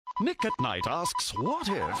Nick at Night asks, what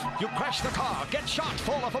if you crash the car, get shot,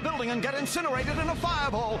 fall off a building and get incinerated in a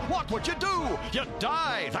fireball? What would you do? You'd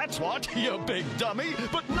die, that's what, you big dummy.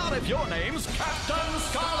 But not if your name's Captain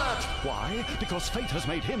Scarlet. Why? Because fate has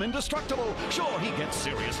made him indestructible. Sure, he gets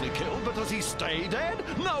seriously killed, but does he stay dead?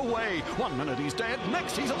 No way. One minute he's dead,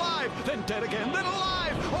 next he's alive, then dead again, then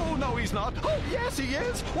alive. Oh, no, he's not. Oh, yes, he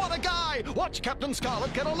is. What a guy. Watch Captain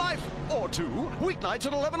Scarlet get a life. Or two, weeknights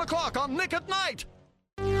at 11 o'clock on Nick at Night.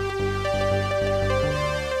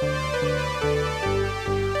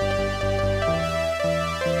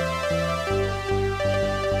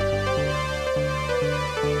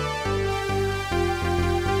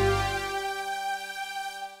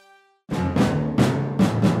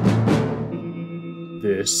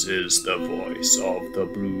 This is the voice of the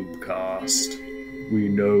Bloobcast. We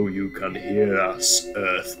know you can hear us,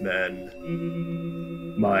 Earthmen.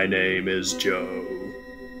 My name is Joe.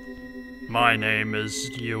 My name is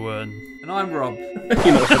Ewan. And I'm Rob.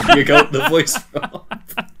 You know where you got the voice from.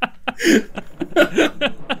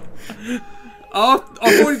 I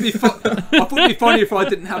thought it'd be funny if I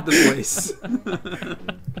didn't have the voice.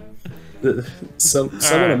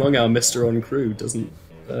 Someone among our Mr. On crew doesn't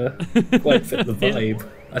quite fit the vibe.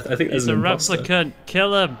 I think there's He's a replicant.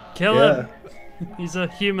 Kill him. Kill him. He's a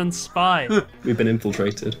human spy. We've been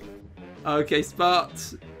infiltrated. Okay,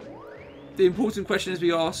 but the important question is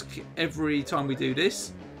we ask every time we do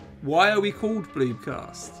this: why are we called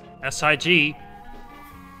Bloobcast? SIG.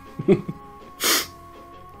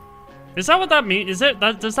 Is that what that means?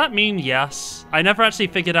 Does that mean yes? I never actually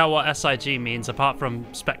figured out what SIG means apart from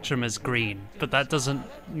spectrum is green, but that doesn't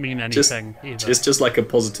mean anything either. It's just like a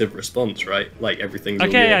positive response, right? Like everything's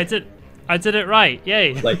okay. I did it right. Yay!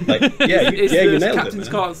 You nailed Captain it,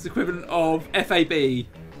 Scarlet's equivalent of FAB.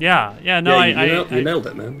 Yeah. No, you nailed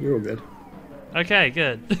it, man. You're all good. Okay,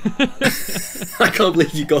 good. I can't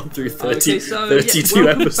believe you got through 32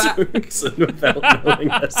 episodes without knowing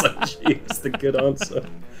SIG is the good answer.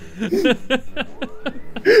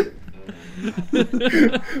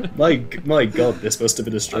 my God, this must have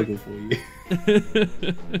been a struggle for you.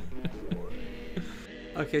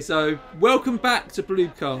 Okay, so welcome back to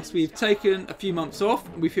Bloobcast. We've taken a few months off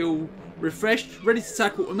and we feel refreshed, ready to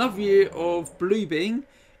tackle another year of bloobing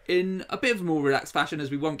in a bit of a more relaxed fashion,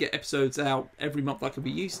 as we won't get episodes out every month like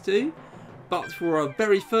we used to. But for our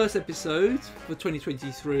very first episode for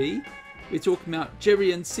 2023, we're talking about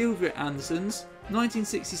Jerry and Sylvia Anderson's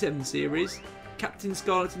 1967 series, Captain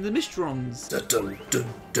Scarlet and the Mysterons. Dun, dun,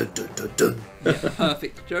 dun, dun, dun, dun. Yeah,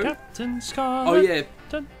 perfect, Joe. Captain Scarlet. Oh yeah.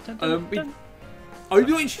 Dun, dun, dun. We've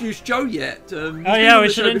not introduced Joe yet. We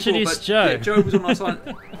should introduce Joe. Yeah, Joe was on our side.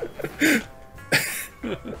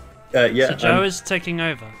 So Joe is taking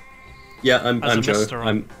over. Yeah, I'm Joe.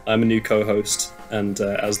 Mysteron. I'm a new co-host, and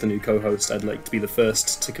as the new co-host, I'd like to be the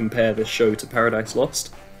first to compare this show to Paradise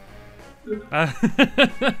Lost. When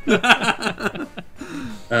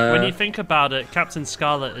you think about it, Captain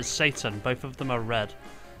Scarlet is Satan. Both of them are red.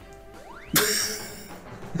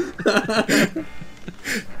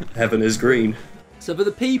 Heaven is green. So for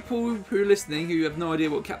the people who are listening who have no idea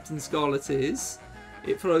what Captain Scarlet is,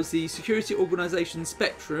 it follows the security organisation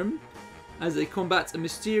Spectrum as they combat a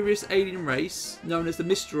mysterious alien race known as the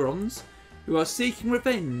Mysterons, who are seeking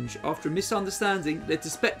revenge after a misunderstanding led to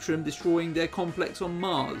Spectrum destroying their complex on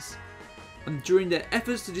Mars. And during their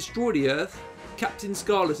efforts to destroy the Earth, Captain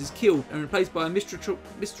Scarlet is killed and replaced by a Mysteron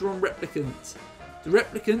replicant. The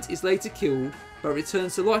replicant is later killed, but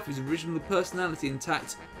returns to life with his original personality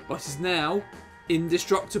intact, but is now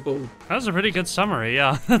indestructible. That was a pretty good summary,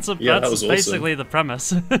 yeah. That's that was basically awesome. the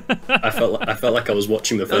premise. I felt like I was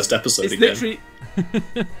watching the first episode it's again.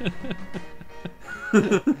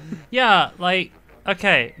 Literally... Yeah, like,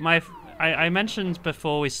 okay, I mentioned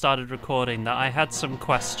before we started recording that I had some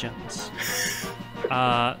questions.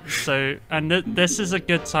 This is a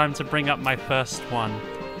good time to bring up my first one.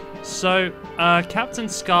 So, Captain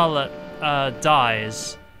Scarlet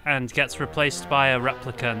dies and gets replaced by a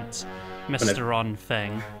replicant Mysteron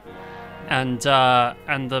thing. And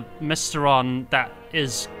the Mysteron that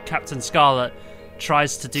is Captain Scarlet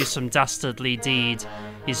tries to do some dastardly deed.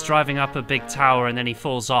 He's driving up a big tower and then he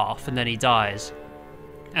falls off and then he dies.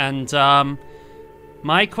 And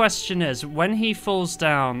my question is, when he falls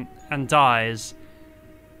down and dies,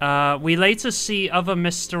 we later see other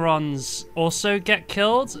Mysterons also get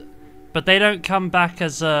killed, but they don't come back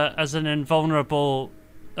as an invulnerable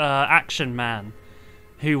action man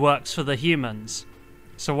who works for the humans.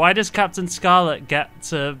 So why does Captain Scarlet get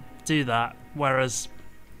to do that, whereas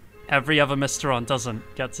every other Mysteron doesn't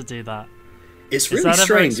get to do that? It's really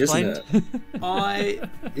strange, isn't it? I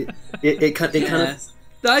It kind of...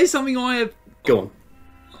 that is something I have. Go on.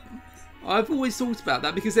 I've always thought about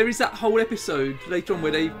that because there is that whole episode later on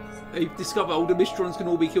where they discover all the Mysterons can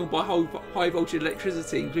all be killed by high voltage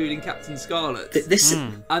electricity, including Captain Scarlet.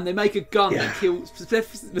 And they make a gun that kills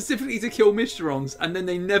specifically to kill Mysterons, and then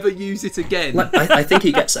they never use it again. Like, I think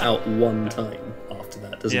he gets out one time after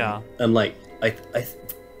that, doesn't he? And like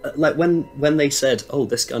like when they said, "Oh,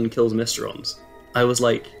 this gun kills Mysterons," I was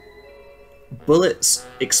like, bullets,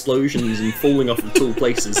 explosions, and falling off of tall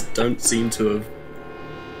places don't seem to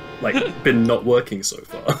have been not working so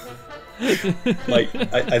far. Like,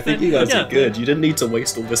 I think you guys are good. You didn't need to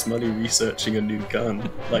waste all this money researching a new gun.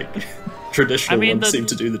 Like, traditional ones seem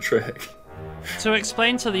to do the trick. To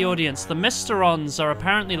explain to the audience, the Mysterons are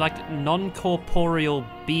apparently like non-corporeal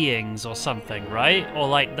beings or something, right? Or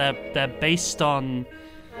like they're based on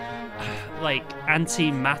like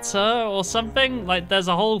antimatter or something. Like, there's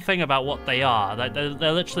a whole thing about what they are. Like,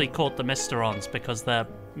 they're literally called the Mysterons because they're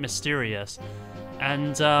mysterious.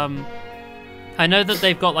 And I know that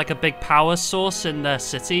they've got like a big power source in their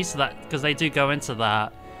city, so that because they do go into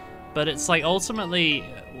that. But it's like ultimately,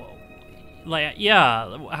 like,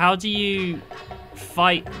 yeah, how do you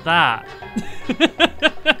fight that?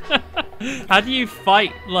 How do you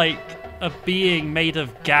fight like a being made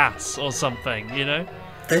of gas or something? You know?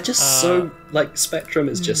 They're just so like Spectrum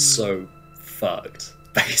is just so fucked.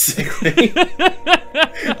 Basically,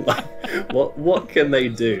 like, what can they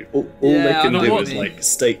do? All they can do is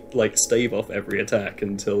stave off every attack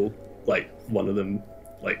until like one of them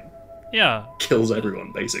kills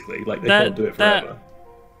everyone. Basically, like they can't do it forever.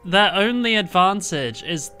 Their only advantage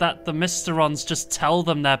is that the Mysterons just tell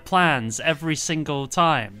them their plans every single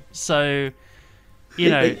time. So, you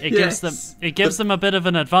know, it gives them a bit of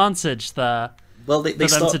an advantage there. Well, they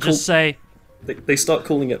start to just say they start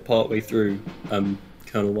calling it partway through.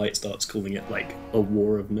 Colonel White starts calling it like a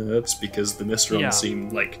war of nerves because the Mysterons seem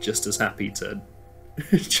like just as happy to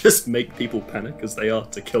just make people panic as they are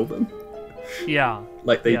to kill them. Yeah.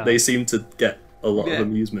 Like they seem to get a lot of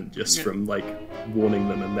amusement just from like warning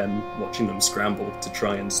them and then watching them scramble to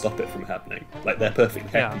try and stop it from happening. Like they're perfectly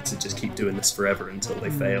happy to just keep doing this forever until they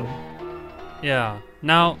fail. Yeah.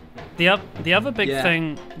 Now, the other big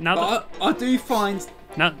thing I do find.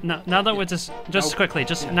 Now that we're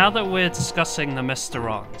now that we're discussing the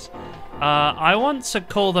Mysterons, I want to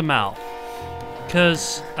call them out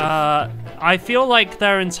because I feel like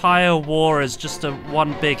their entire war is just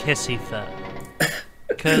one big hissy fit.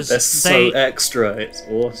 Because they're so extra, it's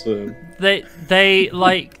awesome. They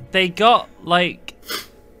got like.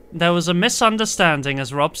 There was a misunderstanding,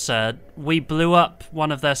 as Rob said. We blew up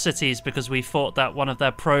one of their cities because we thought that one of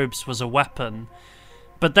their probes was a weapon.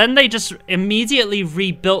 But then they just immediately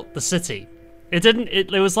rebuilt the city.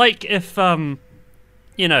 It was like if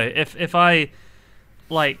you know, if I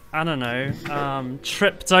like, I don't know,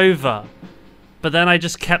 tripped over, but then I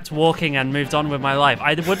just kept walking and moved on with my life.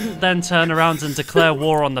 I wouldn't then turn around and declare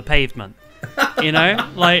war on the pavement. You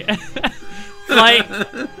know? Like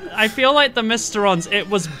I feel like the Mysterons, it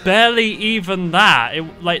was barely even that. It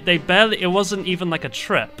wasn't even like a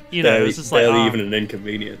trip. You know, it was just barely even an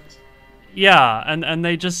inconvenience. Yeah, and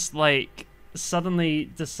they just like suddenly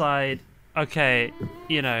decide, okay,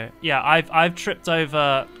 you know, I've tripped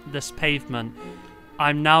over this pavement.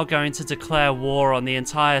 I'm now going to declare war on the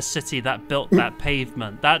entire city that built that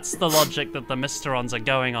pavement. That's the logic that the Mysterons are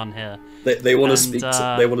going on here. They want to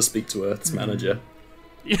speak to Earth's manager.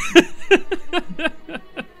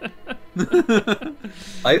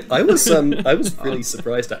 I was really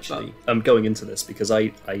surprised actually. Going into this because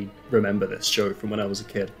I remember this show from when I was a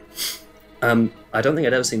kid. I don't think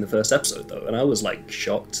I'd ever seen the first episode though, and I was like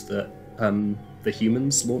shocked that the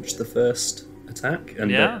humans launched the first attack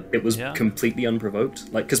and that it was completely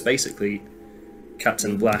unprovoked. Like, because basically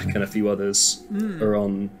Captain Black and a few others are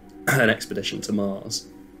on an expedition to Mars,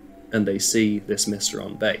 and they see this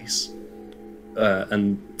Mysteron base,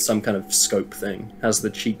 and some kind of scope thing has the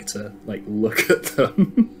cheek to like look at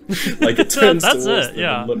them. Like it turns towards them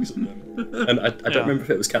and looks at them. And I don't remember if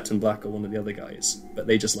it was Captain Black or one of the other guys, but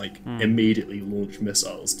they just like immediately launch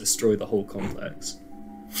missiles, destroy the whole complex.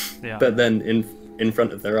 Yeah. But then in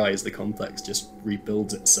front of their eyes, the complex just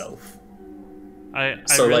rebuilds itself. I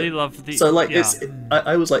really love the. So like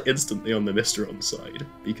I was like instantly on the Mysteron side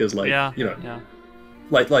because like you know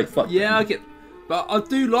like fuck. Yeah, I get. But I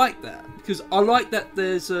do like that, because I like that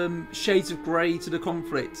there's shades of grey to the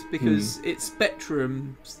conflict, because it's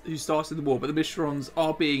Spectrum who started the war, but the Mysterons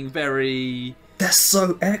are being very... They're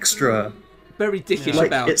so extra. Very dickish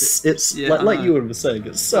about it. It's like you were saying,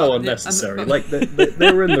 it's so unnecessary. Like,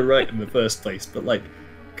 they were in the right in the first place, but like,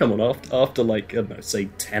 come on, after like, I don't know, say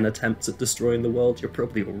 10 attempts at destroying the world, you're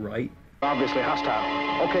probably alright. Obviously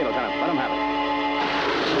hostile. Okay, Lieutenant, let him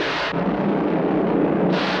have it.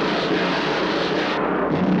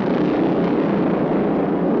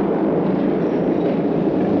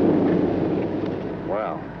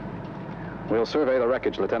 We'll survey the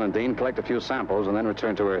wreckage, Lieutenant Dean, collect a few samples, and then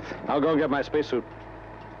return to Earth. I'll go get my spacesuit.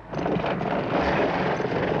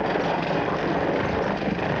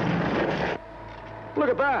 Look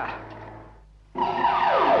at that!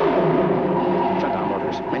 Shut down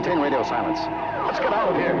motors. Maintain radio silence. Let's get out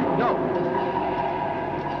of here. No.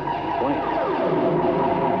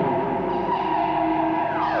 Wait.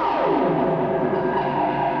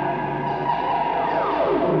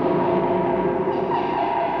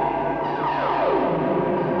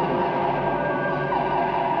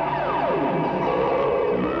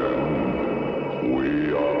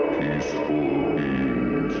 We are peaceful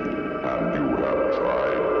beings, and you have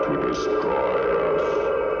tried to destroy us.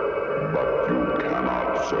 But you cannot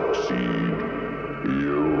succeed.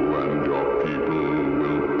 You and your people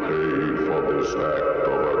will pay for this act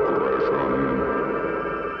of aggression.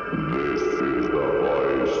 This is the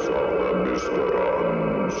voice of the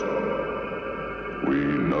Mysterons. We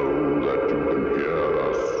know that you can hear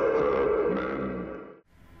us, Earthmen.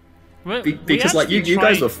 Because like you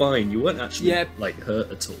guys were fine. You weren't actually Yeah. like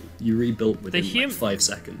hurt at all. You rebuilt within The like 5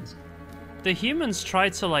 seconds. The humans try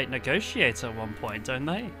to like negotiate at one point, don't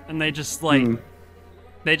they? And they just like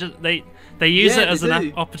they use Yeah, it as they an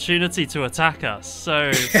do. opportunity to attack us.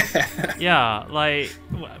 So yeah, like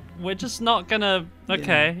we're just not gonna.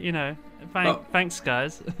 Okay, you know. Thanks,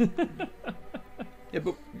 guys. Yeah,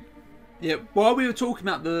 but yeah, while we were talking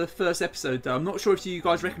about the first episode, though, I'm not sure if you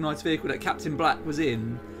guys recognise the vehicle that Captain Black was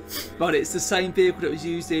in, but it's the same vehicle that was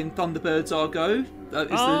used in Thunderbirds Argo.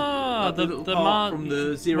 It's the little part from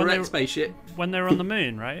the Zero X spaceship. When they were on the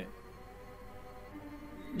moon, right?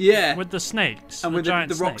 Yeah, With the snakes. and with giant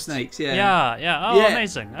the rock snakes. Yeah, Yeah. Oh, Yeah.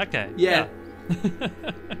 amazing. Okay. yeah.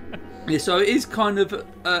 Yeah, so it is kind of,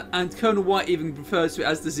 and Colonel White even refers to it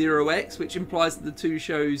as the Zero X, which implies that the two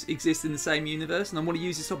shows exist in the same universe. And I want to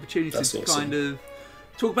use this opportunity That's to awesome. kind of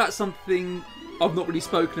talk about something I've not really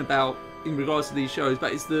spoken about in regards to these shows,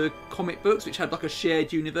 but it's the comic books, which had like a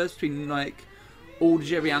shared universe between like all the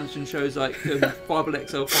Jerry Anderson shows, like Bible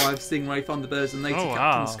XL5, Stingray, Thunderbirds, and later Oh, wow.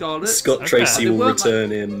 Captain Scarlet. Scott Okay. Tracy There will weren't, like-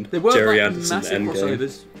 return in There weren't Jerry like Anderson massive Endgame.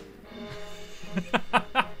 crossovers.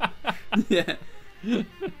 Yeah.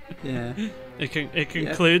 Yeah. It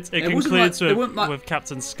concludes. It It wasn't concludes like- there weren't like- with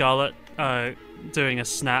Captain Scarlet doing a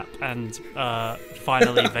snap and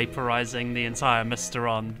finally vaporizing the entire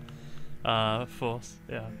Mysteron force.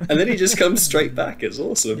 Yeah. And then he just comes straight back. It's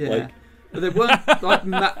awesome. Yeah. Like But they weren't like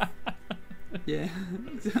yeah.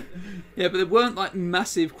 Yeah, but there weren't like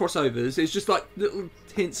massive crossovers. It's just like little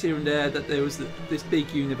hints here and there that there was this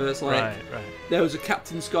big universe. Like Right. there was a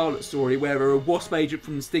Captain Scarlet story where a Wasp agent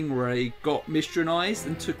from Stingray got Mysteronized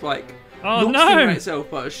and took like Oh, not no! Stingray itself,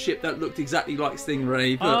 but a ship that looked exactly like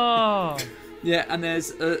Stingray. But Oh. yeah, and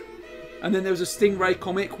then there was a Stingray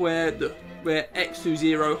comic where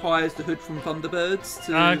X20 hires the Hood from Thunderbirds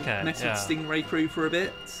to Okay, mess yeah. with the Stingray crew for a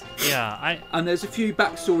bit. Yeah. And there's a few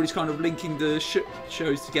backstories kind of linking the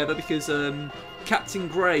shows together because Captain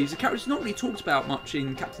Graves, a character who's not really talked about much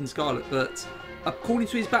in Captain Scarlet, but according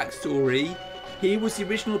to his backstory, he was the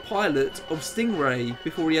original pilot of Stingray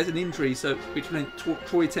before he had an injury, so which meant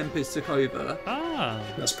Troy Tempest took over. Ah.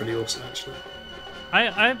 that's pretty awesome, actually.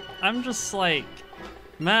 I'm just like,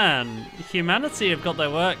 man, humanity have got their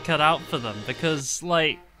work cut out for them because,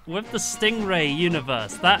 like, with the Stingray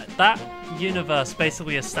universe, that universe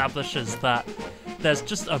basically establishes that there's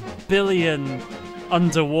just a billion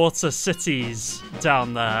underwater cities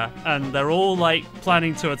down there, and they're all like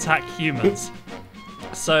planning to attack humans.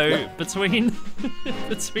 So between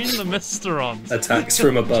the Mysterons Attacks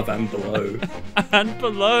from above and below. and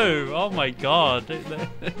below, oh my god,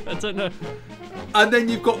 I don't know. And then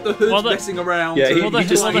you've got the Hood Well, messing around. Yeah, Well, he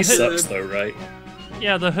the Hood- sucks though, right?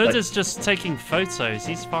 Yeah, the Hood Like- is just taking photos.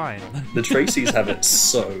 He's fine. The Tracys have it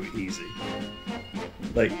so easy.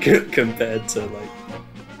 Like compared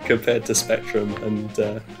to Spectrum and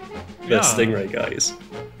the Yeah. Stingray guys,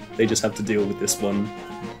 they just have to deal with this one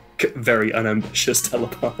very unambitious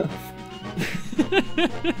telepath.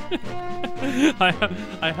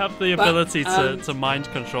 I have the ability to mind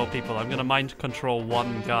control people. I'm gonna mind control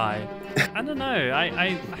one guy. I don't know.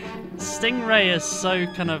 I Stingray is so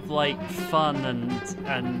kind of like fun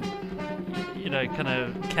and you know, kind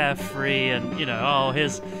of carefree, and you know, oh,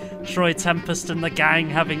 here's Troy Tempest and the gang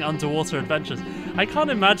having underwater adventures. I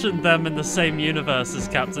can't imagine them in the same universe as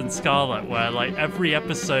Captain Scarlet, where like every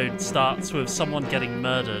episode starts with someone getting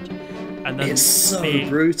murdered, and then It's so being,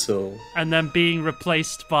 brutal. and then being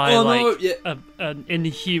replaced by Oh, like no, yeah. an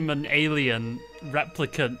inhuman alien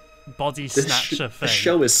replicant body The snatcher thing.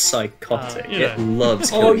 show is psychotic. you It know.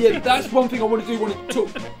 loves Oh killing yeah, people. that's one thing I want to talk.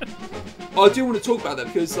 I do want to talk about that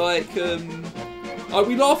because like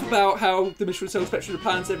We laugh about how the Mystery Cell Spectrum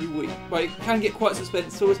plans every week, but it can get quite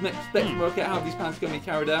suspenseful as Spectrum work out how these plans are going to be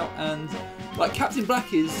carried out. And like Captain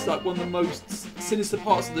Black is like one of the most sinister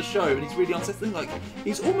parts of the show, and he's really unsettling. Like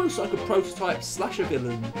he's almost like a prototype slasher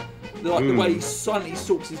villain. Like the way he silently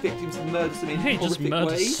stalks his victims and murders them in He just horrific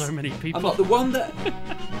murders ways. so many people. And like the one that.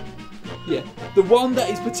 Yeah, the one that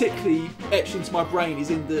is particularly etched into my brain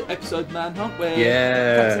is in the episode Manhunt, where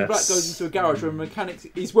Captain Black goes into a garage where a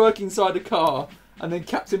mechanic is working inside a car, and then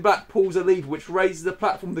Captain Black pulls a lever which raises the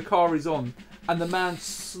platform the car is on, and the man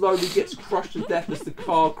slowly gets crushed to death as the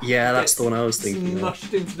car that's the one I was thinking of.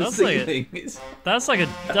 smushed into the That's like ceiling.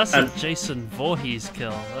 That's a Jason Voorhees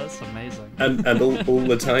kill. That's amazing. And all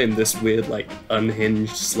the time, this weird, like,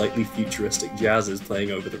 unhinged, slightly futuristic jazz is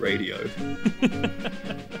playing over the radio.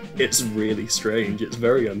 It's really strange. It's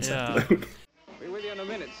very unsettling. Be with you in a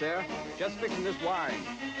minute, sir. Just fixing this wiring.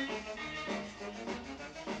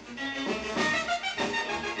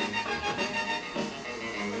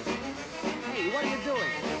 Hey, what are you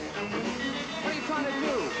doing? What are you trying to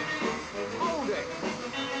do? Hold it!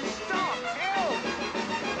 Stop! Help!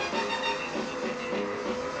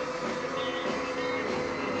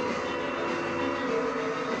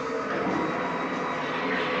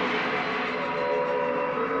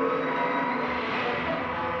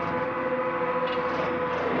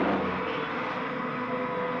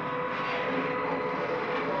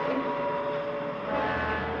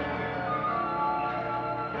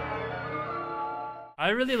 I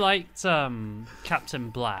really liked Captain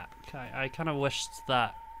Black. I kind of wished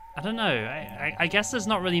that. I don't know. I guess there's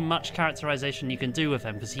not really much characterization you can do with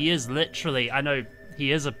him because he is literally. I know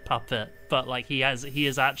he is a puppet, but like he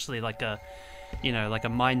is actually like a, like a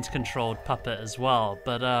mind-controlled puppet as well.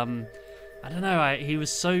 But I don't know. He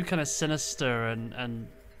was so kind of sinister and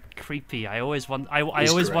creepy. I always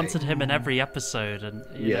wanted him in every episode, and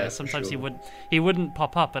you know, sometimes he wouldn't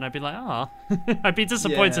pop up, and I'd be like, I'd be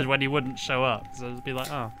disappointed when he wouldn't show up. So I'd be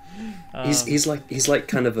like, he's like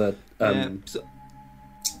kind of a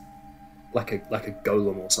like a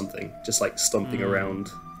golem or something, just like stomping around,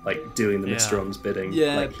 like doing the Mysteron's bidding.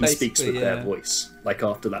 Yeah, like he speaks with their voice. Like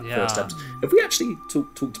after that first episode, have we actually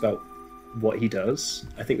talked about what he does?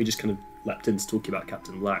 I think we just kind of leapt into talking about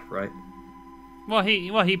Captain Black, right? Well,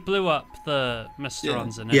 he blew up the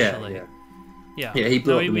Mysterons initially. Yeah, he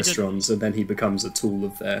blew up the Mysterons, and then he becomes a tool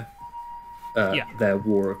of their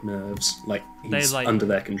war of nerves. Like he's under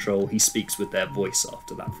their control. He speaks with their voice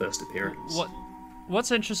after that first appearance.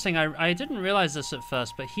 What's interesting, I didn't realize this at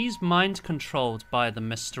first, but he's mind controlled by the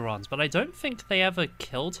Mysterons, but I don't think they ever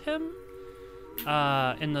killed him.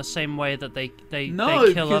 In the same way that they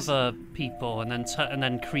kill other people and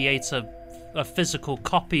then create a physical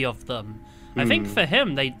copy of them. I think for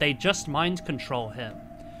him, they just mind control him,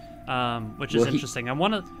 which is interesting.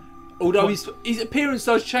 And although his appearance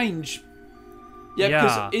does change,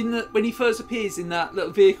 because when he first appears in that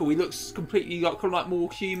little vehicle, he looks completely like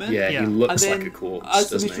more human. Yeah, he looks like a corpse. As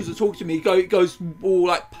the Mysterons are talking to me, he goes all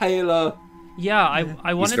like paler. Yeah,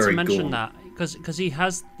 I wanted to mention gaunt. that because he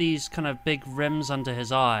has these kind of big rims under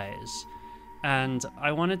his eyes. And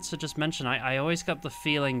I wanted to just mention, I always got the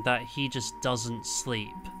feeling that he just doesn't sleep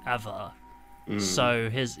ever. So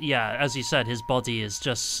as you said, his body is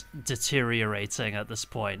just deteriorating at this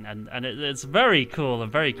point, and it's very cool and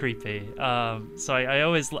very creepy. So I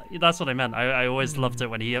always that's what I meant. I always loved it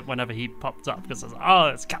whenever he popped up because I was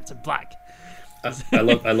like, it's Captain Black. I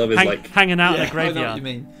love his hanging out in a graveyard. I know what you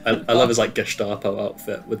mean. I love his like Gestapo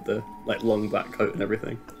outfit with the like long black coat and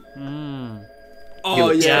everything.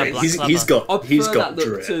 Oh yeah, he's got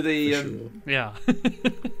drip to the for sure. Yeah.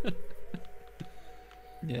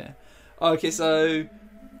 Yeah. Okay, so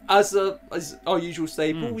as our usual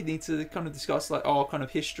staple, we need to kind of discuss like our kind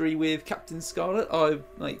of history with Captain Scarlet.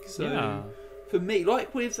 For me,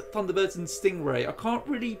 like with Thunderbirds and Stingray, I can't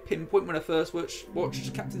really pinpoint when I first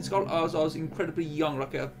watched Captain Scarlet. I was incredibly young,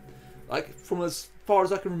 like from as far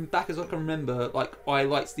as I can remember. Like I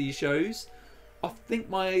liked these shows. I think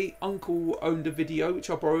my uncle owned a video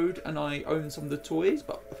which I borrowed, and I owned some of the toys.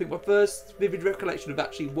 But I think my first vivid recollection of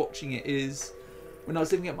actually watching it is when I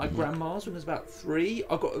was living at my grandma's when I was about 3.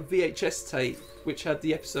 I got a VHS tape which had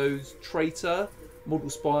the episodes Traitor, Model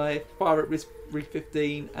Spy, Fire at Reef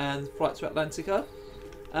 15, and Flight to Atlantica.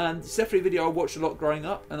 And it's definitely a video I watched a lot growing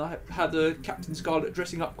up, and I had a Captain Scarlet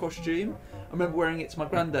dressing up costume. I remember wearing it to my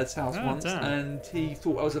granddad's house once, and he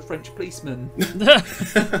thought I was a French policeman.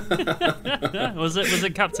 Was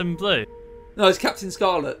it Captain Blue? No, it's Captain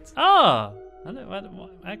Scarlet. Oh,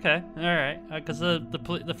 okay, all right. Because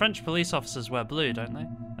the French police officers wear blue, don't they?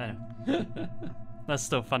 I know. That's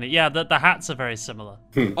still funny. Yeah, the hats are very similar.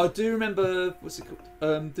 I do remember what's it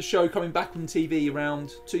called? The show coming back on TV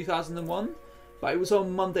around 2001, but it was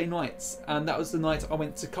on Monday nights, and that was the night I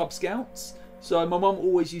went to Cub Scouts. So my mum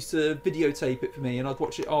always used to videotape it for me, and I'd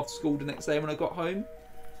watch it after school the next day when I got home.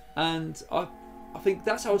 And I think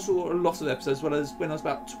that's how I saw a lot of episodes. As well as when I was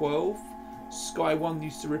about 12, Sky One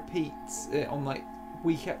used to repeat it on like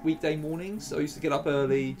weekday mornings. So I used to get up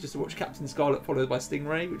early just to watch Captain Scarlet followed by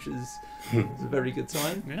Stingray, which was a very good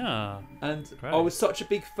time. Yeah. And great. I was such a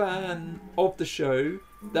big fan of the show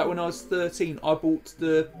that when I was 13, I bought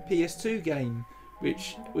the PS2 game,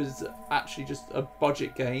 which was actually just a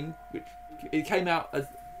budget game. Which it came out as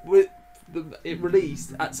it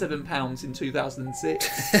released at £7 in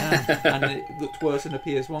 2006, and it looked worse than a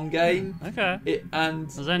PS1 game. Okay. It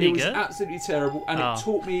Was it was good? absolutely terrible, and it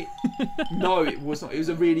taught me. No, it was not. It was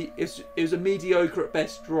a mediocre at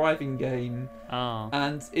best driving game,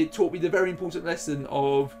 and it taught me the very important lesson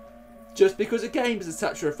of just because a game is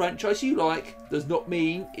attached to a franchise you like does not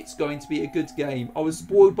mean it's going to be a good game. I was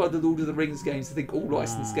spoiled by the Lord of the Rings games to think all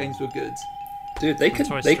licensed games were good. Dude, they could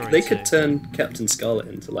Toy they Story could 2. turn Captain Scarlet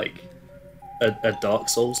into like a Dark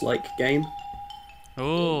Souls like game,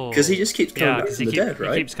 Oh. because he just keeps coming back because from the dead, he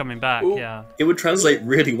right? keeps coming back. Ooh. Yeah. It would translate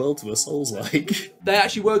really well to a Souls like. They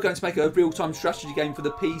actually were going to make a real-time strategy game for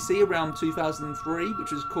the PC around 2003,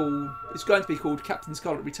 which was called. It's going to be called Captain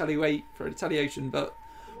Scarlet Retaliation. But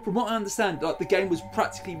from what I understand, like the game was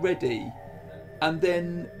practically ready, and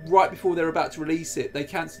then right before they're about to release it, they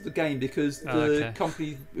cancelled the game because the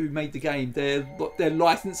company who made the game, their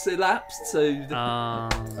license elapsed, so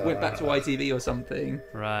they went back to ITV or something.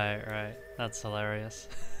 Right. That's hilarious.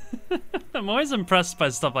 I'm always impressed by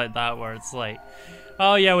stuff like that where it's like,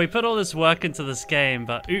 oh yeah, we put all this work into this game,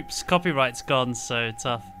 but oops, copyright's gone, so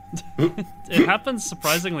tough. It happens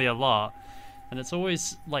surprisingly a lot, and it's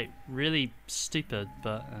always like really stupid,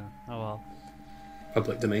 but oh well.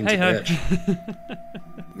 Public domain. Hey ho.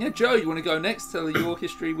 Yeah, Joe, you want to go next? Tell your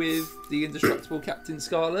history with the indestructible Captain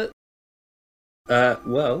Scarlet. I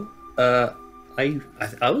was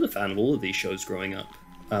a fan of all of these shows growing up.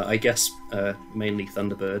 I guess mainly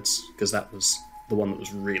Thunderbirds, because that was the one that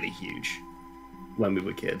was really huge when we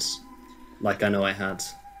were kids. Like I know I had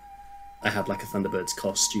like a Thunderbirds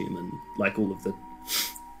costume and like all of the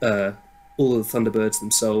Thunderbirds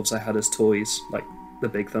themselves I had as toys, like the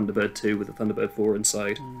big Thunderbird 2 with the Thunderbird 4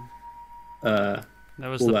 inside. There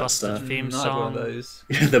was all the that busted stuff. theme I had one of song. those.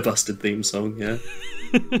 Yeah, the busted theme song, yeah.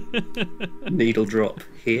 Needle drop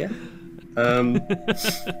here.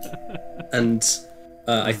 And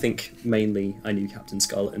I think mainly I knew Captain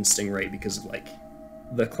Scarlet and Stingray because of like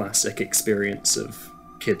the classic experience of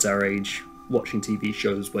kids our age watching TV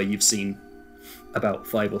shows where you've seen about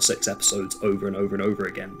 5 or 6 episodes over and over and over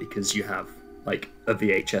again because you have like a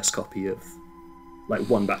VHS copy of like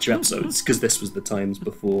one batch of episodes, because this was the times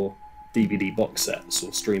before DVD box sets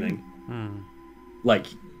or streaming. Like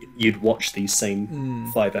you'd watch these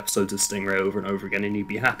same 5 episodes of Stingray over and over again and you'd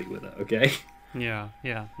be happy with it, okay? Yeah,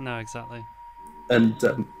 no, exactly. And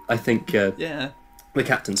I think Yeah. the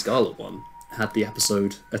Captain Scarlet one had the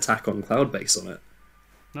episode Attack on Cloudbase on it,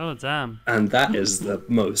 Oh damn. and that is the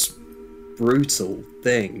most brutal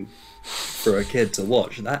thing for a kid to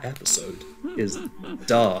watch. That episode is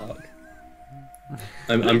dark.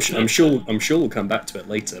 I'm sure we'll come back to it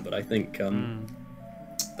later, but I think I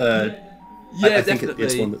think definitely.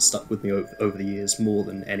 it's one that stuck with me over the years more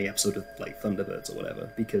than any episode of like Thunderbirds or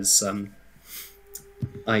whatever, because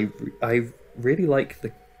I really like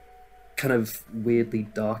the kind of weirdly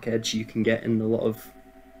dark edge you can get in a lot of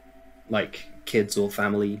like kids or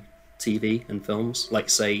family TV and films, like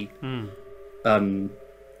say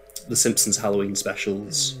the Simpsons Halloween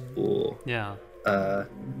specials or Yeah.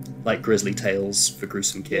 like Grizzly Tales for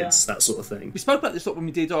gruesome kids, that sort of thing. We spoke about this a lot when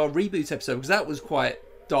we did our reboot episode, because that was quite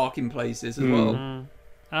dark in places as well.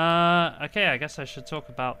 Okay, I guess I should talk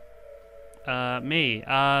about me.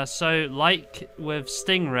 So, like with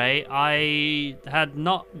Stingray, I had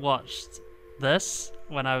not watched this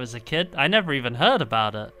when I was a kid. I never even heard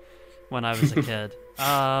about it when I was a kid.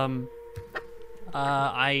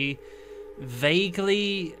 I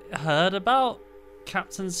vaguely heard about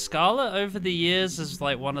Captain Scarlet over the years as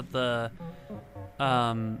like one of the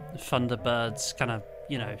Thunderbirds kind of,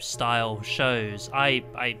 you know, style shows. I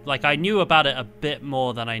knew about it a bit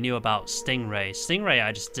more than I knew about Stingray. Stingray,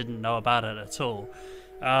 I just didn't know about it at all.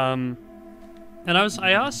 And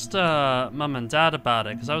I asked Mum and Dad about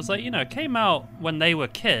it because I was like, you know, it came out when they were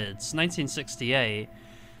kids, 1968.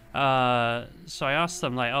 So I asked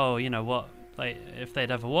them like, oh, you know, what, like if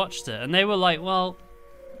they'd ever watched it, and they were like, well,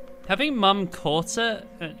 having Mum caught it,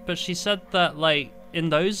 but she said that like in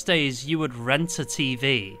those days you would rent a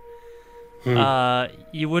TV.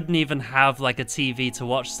 You wouldn't even have like a TV to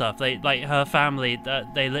watch stuff. Her family,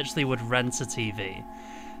 they literally would rent a TV.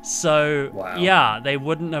 So yeah, they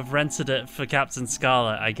wouldn't have rented it for Captain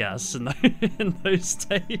Scarlet, I guess, in those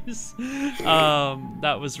days.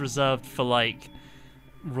 That was reserved for like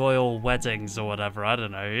royal weddings or whatever. I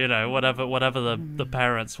don't know, whatever the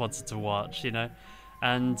parents wanted to watch,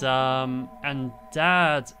 And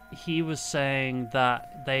Dad, he was saying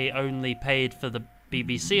that they only paid for the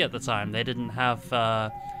BBC at the time. They didn't have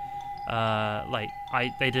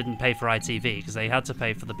they didn't pay for ITV because they had to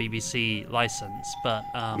pay for the BBC license, but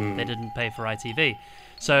they didn't pay for ITV.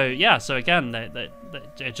 So yeah, so again,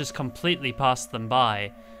 it just completely passed them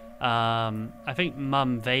by. I think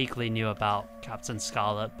Mum vaguely knew about Captain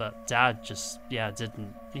Scarlet, but Dad just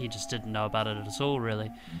didn't know about it at all, really.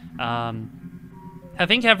 I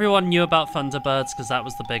think everyone knew about Thunderbirds because that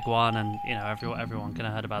was the big one, and everyone kind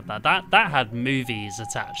of heard about that. That had movies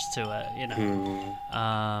attached to it,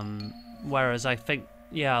 whereas I think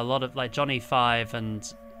a lot of like Johnny Five and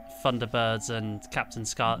Thunderbirds and Captain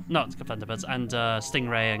Scarlet, not Thunderbirds, and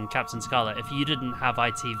Stingray and Captain Scarlet. If you didn't have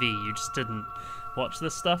ITV, you just didn't watch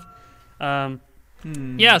this stuff.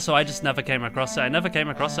 Yeah, so I just never came across it. I never came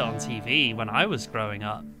across it on TV when I was growing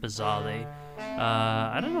up, bizarrely.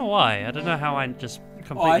 I don't know why. I don't know how I just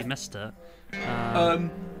completely missed it. Is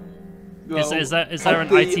there an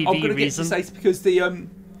ITV I'm gonna reason? Get to say it's because because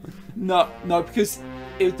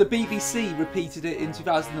the BBC repeated it in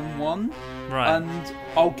 2001. Right. And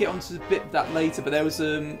I'll get onto the bit of that later. But there was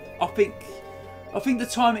I think the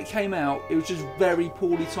time it came out, it was just very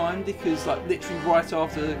poorly timed because, like, literally right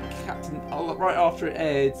after it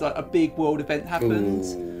aired, like a big world event happened.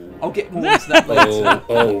 Ooh. I'll get more into that later.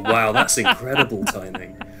 Oh wow, that's incredible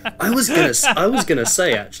timing. I was gonna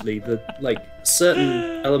say actually that like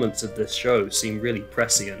certain elements of this show seem really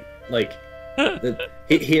prescient. Like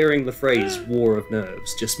hearing the phrase "war of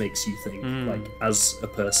nerves" just makes you think like, as a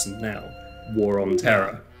person now, war on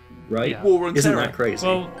terror, right? Yeah. War on Isn't terror. that crazy?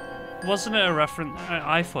 Well, wasn't it a reference?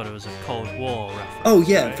 I thought it was a Cold War reference. Oh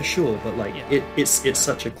yeah, right? for sure. But like, it's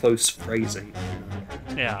such a close phrasing.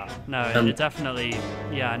 Yeah, no, it definitely.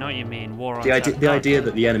 Yeah, I know what you mean. War on the idea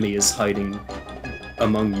that the enemy is hiding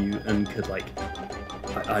among you and could like,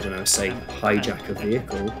 I don't know, say hijack a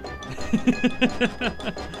vehicle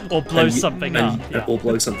or blow something up, or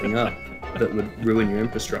blow something up that would ruin your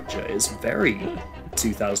infrastructure is very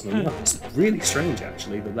 2001. It's really strange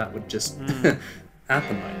actually that would just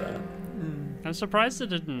happen like that. I'm surprised it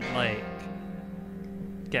didn't like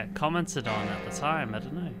get commented on at the time. I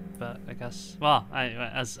don't know, but I guess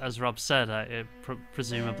as Rob said, it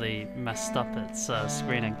presumably messed up its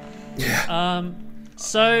screening. Yeah.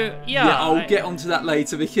 So I'll get onto that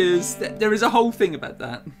later because there is a whole thing about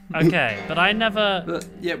that. Okay, but I never. But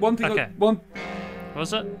yeah, one thing. Okay. What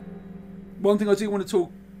was it? One thing I do want to talk.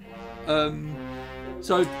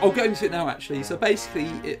 So I'll get into it now. Actually, so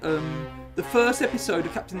basically, the first episode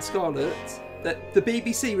of Captain Scarlet, that the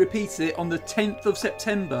BBC repeated it on the 10th of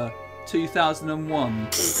September, 2001.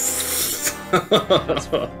 That's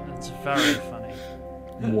very funny.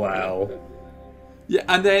 Wow. Yeah,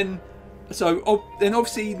 and then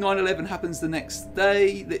obviously 9/11 happens the next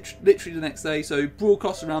day, literally the next day. So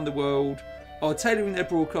broadcasts around the world are tailoring their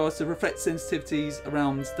broadcasts to reflect sensitivities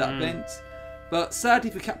around that event. But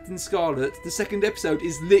sadly for Captain Scarlet, the second episode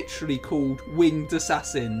is literally called Winged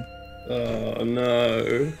Assassin. Oh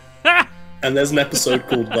no. And there's an episode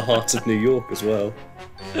called The Heart of New York as well.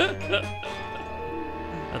 That's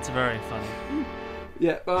very funny.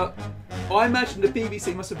 Yeah, but I imagine the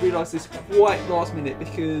BBC must have realised this quite last minute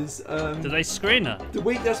because Did they screen it? the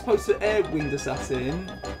week they're supposed to air Winged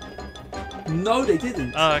Assassin, no, they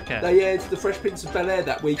didn't. Oh, okay. They aired The Fresh Prince of Bel-Air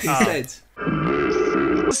that week instead.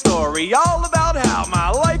 Story all about how my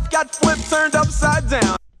life got flipped, turned upside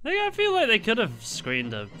down. I feel like they could have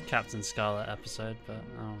screened a Captain Scarlet episode, but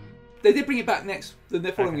They did bring it back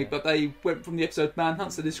the following week, but they went from the episode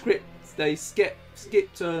Manhunt, so the script, they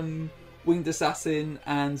skipped Winged Assassin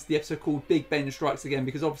and the episode called Big Ben Strikes Again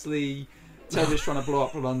because obviously terrorists trying to blow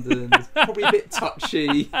up London was probably a bit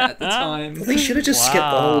touchy at the time. They should have just skipped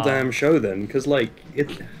the whole damn show then, because like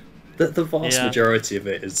the vast majority of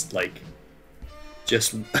it is like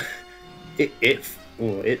just it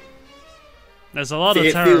there's a lot of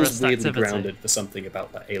feels terrorist weirdly activity. grounded for something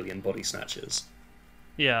about that alien body snatchers.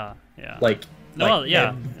 Yeah. Like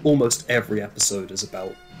yeah. Almost every episode is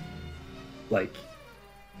about like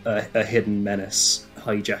a hidden menace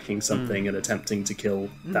hijacking something and attempting to kill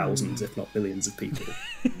thousands, if not millions, of people.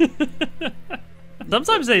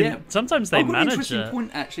 Sometimes they I've got an manage interesting it.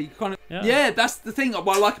 point actually. Kind of. Yeah. Yeah, that's the thing.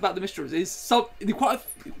 What I like about the Mysteries is in quite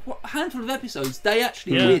a handful of episodes they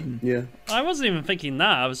actually Yeah. win. Yeah. I wasn't even thinking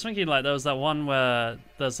that. I was thinking like there was that one where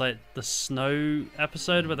there's like the snow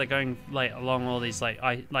episode where they're going like along all these like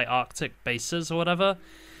Arctic bases or whatever,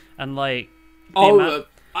 and like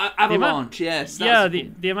Avalanche. Yes. Yeah,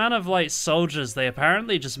 the amount of like soldiers they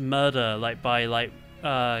apparently just murder like by like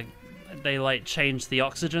they like change the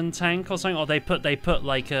oxygen tank or something, or they put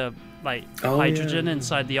like a hydrogen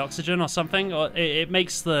inside the oxygen or something, or it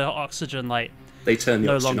makes the oxygen like They turn the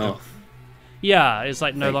no oxygen longer off. Yeah, it's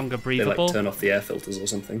like no Like, longer They breathable. like turn off the air filters or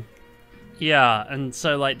something. Yeah, and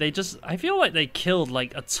so like I feel like they killed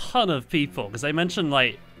like a ton of people because they mentioned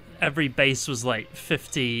like every base was like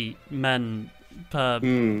 50 men per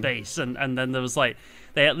base, and then there was like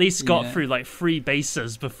they at least got through like 3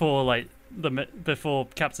 bases before before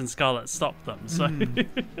Captain Scarlet stopped them. So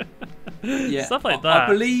Yeah, stuff like that. I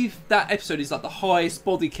believe that episode is like the highest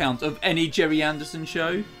body count of any Jerry Anderson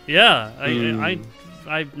show. Yeah,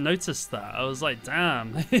 I noticed that. I was like,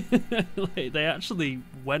 damn, like, they actually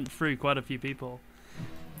went through quite a few people.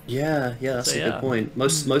 Yeah, that's So, a good point.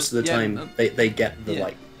 Most of the time, they get the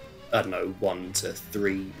like, I don't know, 1 to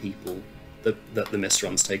 3 people that the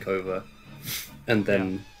Mysterons take over, and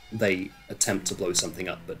then they attempt to blow something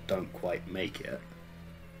up but don't quite make it.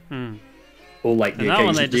 Or like the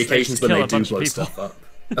occasions when they do blow stuff up.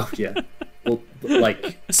 Oh yeah. Well,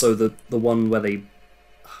 like so the one where they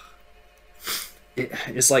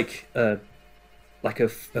it's like oh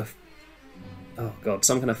god,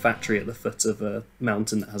 some kind of factory at the foot of a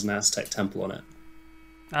mountain that has an Aztec temple on it.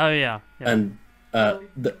 Oh yeah. And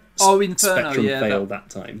the Inferno, Spectrum yeah, failed that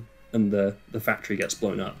time, and the factory gets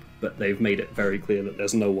blown up. But they've made it very clear that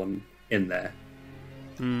there's no one in there.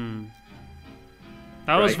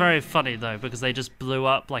 That was very funny though, because they just blew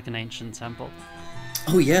up like an ancient temple.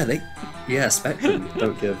 Oh yeah, Spectrum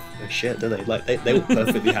don't give a shit, do they? Like they were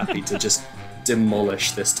perfectly happy to just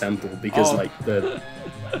demolish this temple because like the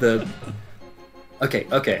okay.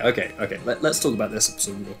 Let's talk about this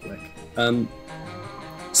episode real quick.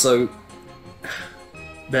 So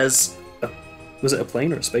there's was it a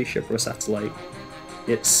plane or a spaceship or a satellite?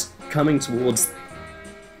 It's coming towards.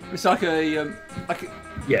 It's like a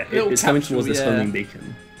it's coming towards this homing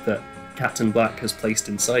beacon that Captain Black has placed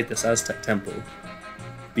inside this Aztec temple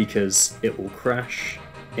because it will crash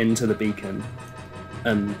into the beacon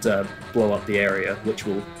and blow up the area, which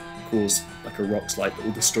will cause like a rock slide that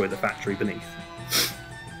will destroy the factory beneath.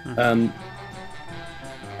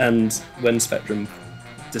 And when Spectrum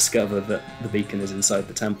discover that the beacon is inside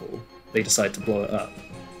the temple, they decide to blow it up.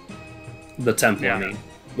 The temple, I mean.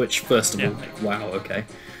 Which, first of all, like, wow, okay.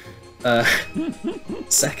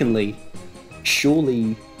 Secondly,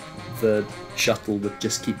 surely the shuttle would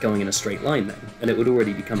just keep going in a straight line then, and it would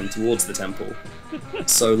already be coming towards the temple.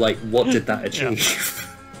 So, like, what did that achieve?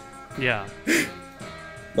 Yeah.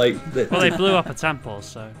 Like, well, they blew up a temple,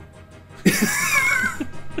 so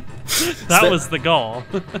that was the goal.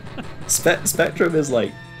 Spectrum is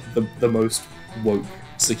like the most woke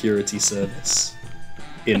security service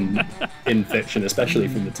in fiction, especially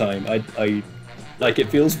from the time. I like, it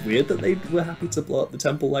feels weird that they were happy to blow up the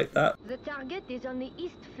temple like that. The target is on the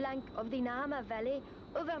east flank of the Nahama Valley,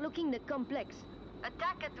 overlooking the complex.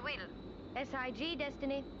 Attack at will. SIG,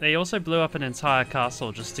 Destiny. They also blew up an entire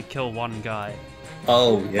castle just to kill one guy.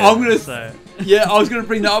 Oh yeah. I was gonna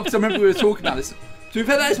bring that up because I remember we were talking about this. To be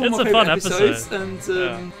fair, that is one of my favourite episodes, and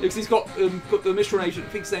because he's got the Mystery agent, I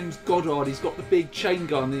think his name's Goddard. He's got the big chain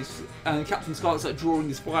gun, and Captain Scarlet's like drawing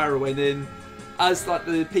his fire away. And then, as like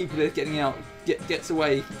the people are getting out gets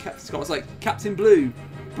away, Captain Scarlet's like, Captain Blue,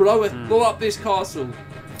 blow up this castle.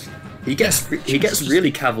 He gets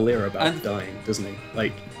really cavalier about dying, doesn't he?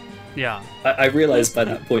 Like, yeah. I realised by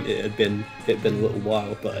that point it had been a little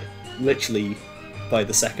while, but literally by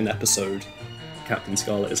the second episode, Captain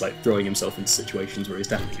Scarlet is like throwing himself into situations where he's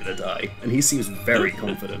definitely gonna die, and he seems very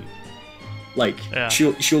confident. Like,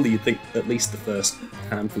 surely you'd think at least the first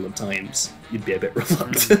handful of times you'd be a bit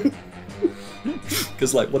reluctant,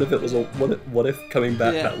 because like, what if it was what if coming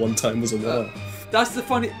back that one time was a one-off? That's the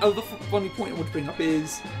funny point I want to bring up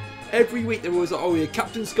is, every week they're always like, oh yeah,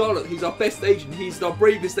 Captain Scarlet, he's our best agent, he's our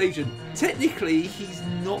bravest agent. Technically, he's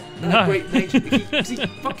not that great an agent, because he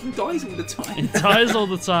fucking dies all the time. He dies all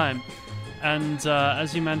the time. And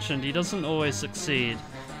as you mentioned, he doesn't always succeed.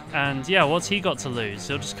 And yeah, what's he got to lose?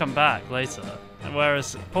 He'll just come back later.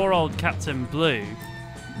 Whereas poor old Captain Blue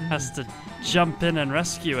has to jump in and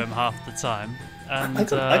rescue him half the time. And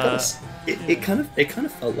it kind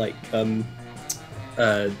of felt like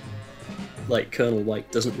like Colonel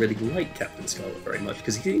White doesn't really like Captain Scarlet very much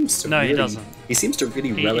because he seems to he doesn't. He seems to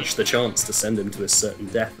really relish the chance to send him to a certain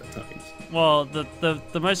death at times. Well,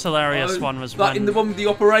 the most hilarious one was like when... in the one with the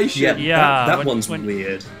operation. Yeah, that one's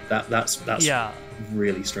weird. That's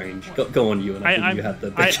really strange. Go on, you, and I think you had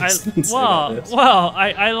the biggest thing to say about this. Well,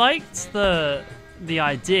 I liked the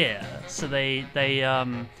idea. So the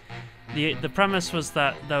premise was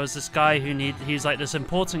that there was this guy he's like this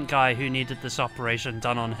important guy who needed this operation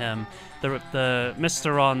done on him. The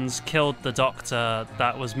Mysterons killed the doctor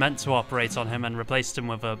that was meant to operate on him and replaced him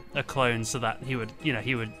with a clone so that he would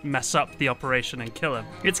mess up the operation and kill him.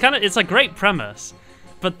 It's a great premise,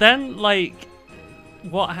 but then like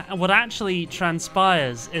what actually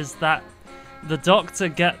transpires is that the doctor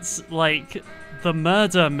gets like the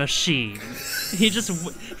murder machine. He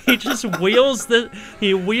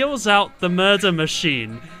wheels out the murder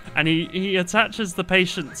machine and he attaches the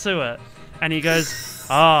patient to it and he goes,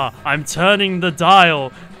 I'm turning the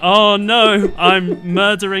dial. Oh no, I'm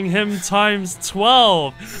murdering him times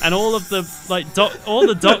 12. And all of the all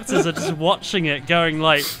the doctors are just watching it going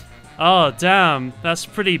like, oh damn, that's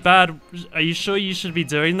pretty bad. Are you sure you should be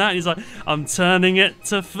doing that? And he's like, I'm turning it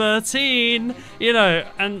to 13,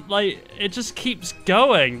 and like it just keeps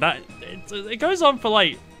going. It goes on for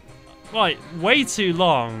like way too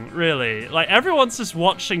long, really. Like everyone's just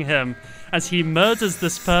watching him as he murders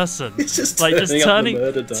this person. He's just turning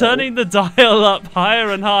the dial up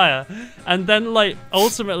higher and higher. And then like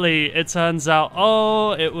ultimately it turns out,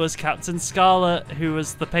 it was Captain Scarlet who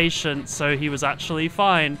was the patient, so he was actually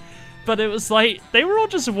fine. But it was like, they were all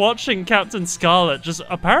just watching Captain Scarlet just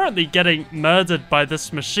apparently getting murdered by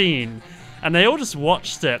this machine. And they all just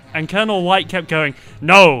watched it. And Colonel White kept going,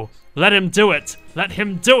 no, let him do it. Let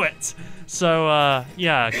him do it. So,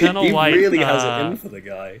 Colonel White... He really has it in for the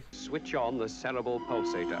guy. Switch on the cerebral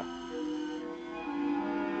pulsator.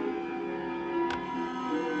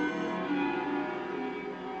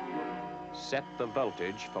 Set the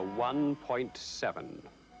voltage for 1.7.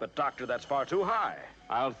 But, Doctor, that's far too high.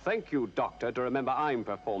 I'll thank you, Doctor, to remember I'm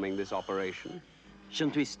performing this operation.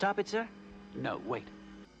 Shouldn't we stop it, sir? No, wait.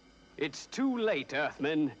 It's too late,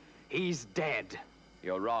 Earthmen. He's dead.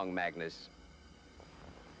 You're wrong, Magnus.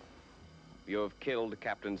 You've killed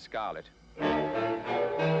Captain Scarlet.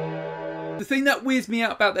 The thing that weirds me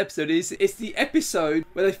out about the episode is it's the episode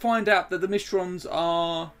where they find out that the Mysterons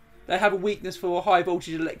they have a weakness for high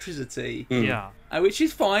voltage electricity. Yeah. Which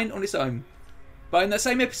is fine on its own. But in that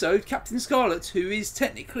same episode, Captain Scarlet, who is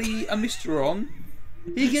technically a Mysteron,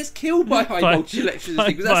 he gets killed by high voltage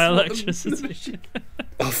electricity. By electricity.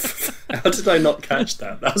 How did I not catch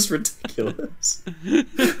that? That's ridiculous.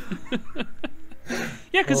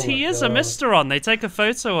 Yeah, because he is a Mysteron. They take a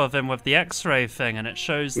photo of him with the X-ray thing, and it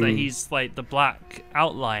shows that he's like the black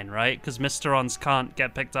outline, right? Because Mysterons can't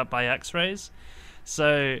get picked up by X-rays.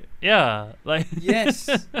 So yeah, like yes,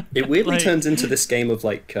 it weirdly turns into this game of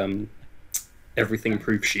like everything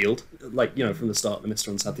proof shield. Like, from the start, the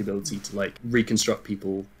Mysterons have the ability to like reconstruct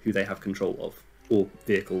people who they have control of, or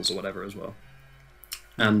vehicles or whatever as well,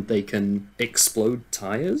 and they can explode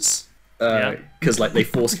tires. Because like they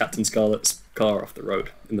force Captain Scarlet's car off the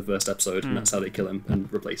road in the first episode, and that's how they kill him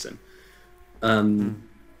and replace him.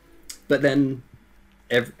 But then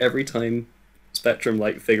every time Spectrum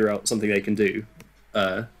like figure out something they can do,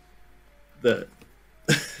 the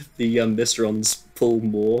Mysterons pull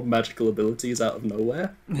more magical abilities out of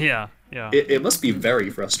nowhere. Yeah. It must be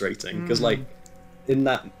very frustrating because like in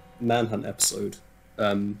that Manhunt episode,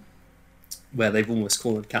 where they've almost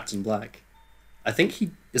cornered Captain Black. I think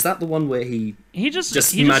is that the one where he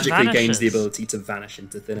just magically gains the ability to vanish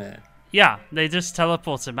into thin air. Yeah, they just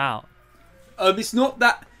teleport him out. It's not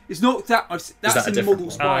that. That's that in the Model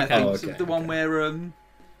Spy. I think the one where.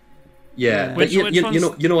 Yeah, Which you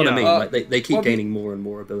know what I mean. Like they keep gaining more and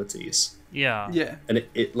more abilities. Yeah. And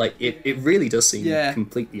it really does seem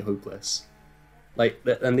completely hopeless.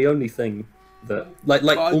 And the only thing that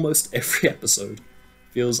almost every episode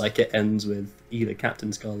feels like it ends with either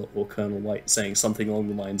Captain Scarlet or Colonel White saying something along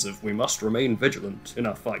the lines of, "We must remain vigilant in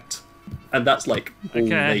our fight," and that's like all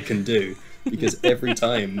they can do. Because every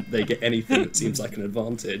time they get anything that seems like an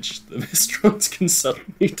advantage, the Mysterons can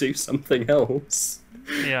suddenly do something else.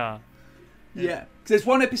 Yeah. Yeah. Because there's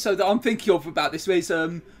one episode that I'm thinking of about this where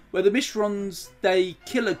the Mysterons, they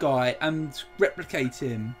kill a guy and replicate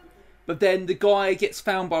him. But then the guy gets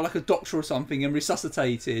found by like a doctor or something and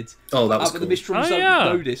resuscitated. Oh, that was cool. But the Mysterons don't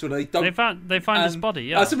know this, or they don't. They find his body.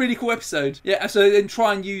 Yeah, that's a really cool episode. Yeah, so then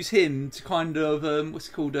try and use him to kind of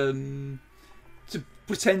to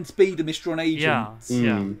pretend to be the Mistron agent.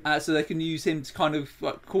 Yeah. So they can use him to kind of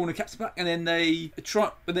like corner Captain Black, and then they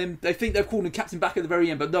they think they've cornered Captain Black at the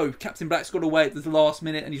very end, but no, Captain Black's got away at the last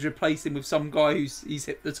minute, and he's replaced him with some guy he's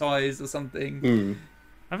hypnotized or something.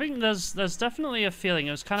 I think there's definitely a feeling.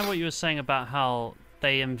 It was kind of what you were saying about how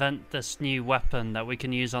they invent this new weapon that we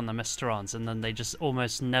can use on the Mysterons, and then they just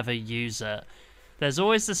almost never use it. There's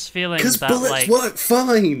always this feeling that because bullets work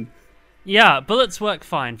fine. Yeah, bullets work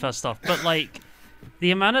fine, first off. But, like,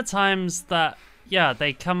 the amount of times that,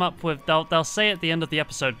 they come up with... They'll say at the end of the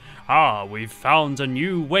episode, we've found a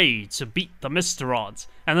new way to beat the Mysterons.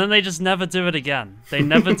 And then they just never do it again. They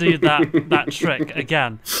never do that trick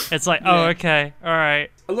again. It's like, oh, okay, all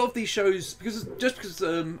right. A lot of these shows, because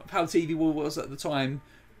of how TV was at the time,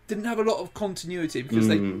 didn't have a lot of continuity, because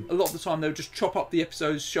a lot of the time they would just chop up the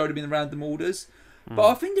episodes, show them in random orders. But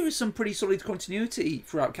I think there is some pretty solid continuity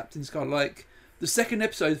throughout Captain Scarlet. Like, the second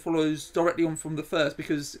episode follows directly on from the first,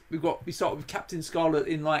 because we start with Captain Scarlet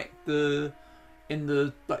in the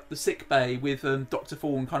sick bay with Dr.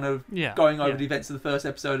 Thorne kind of going over the events of the first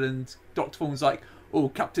episode, and Dr. Thorne's like, "Oh,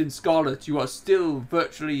 Captain Scarlet, you are still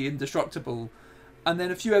virtually indestructible." And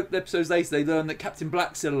then a few episodes later, they learn that Captain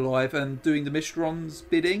Black's still alive and doing the Mysteron's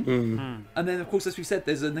bidding. And then, of course, as we said,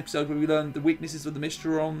 there's an episode where we learn the weaknesses of the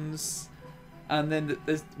Mysterons. And then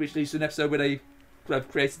which leads to an episode where they have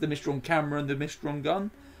created the Mystron camera and the Mystron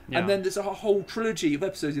gun. And then there's a whole trilogy of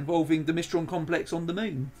episodes involving the Mystron complex on the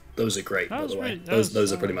moon. Those are great, by the way.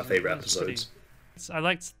 Those are pretty my favourite episodes. I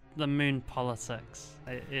liked the moon politics.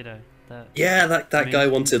 That guy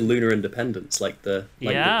wanted lunar independence, like the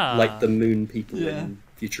moon people in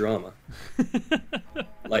Futurama.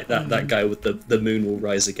 Like that guy with the moon will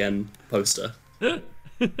rise again poster.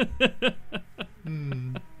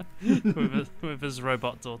 with his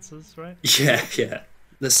robot daughters, right? Yeah.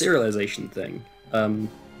 The serialization thing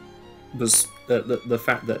was the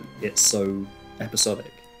fact that it's so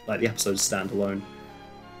episodic. Like, the episodes stand alone.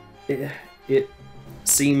 It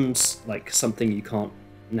seems like something you can't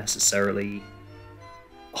necessarily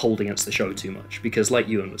hold against the show too much, because, like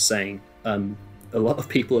Ewan was saying, a lot of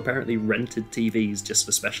people apparently rented TVs just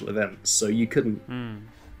for special events, so you couldn't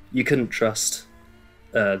trust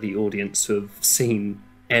the audience to have seen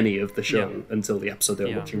any of the show until the episode they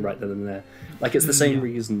were watching right then and there. Like, it's the same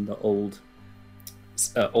reason that old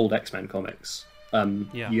X-Men comics,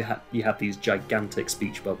 you have these gigantic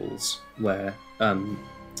speech bubbles where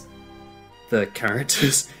the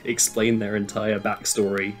characters explain their entire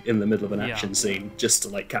backstory in the middle of an action scene just to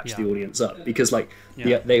like catch the audience up, because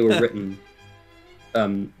they were written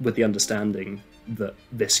with the understanding that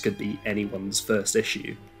this could be anyone's first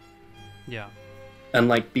issue. And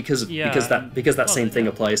like because that same thing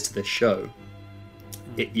applies to this show,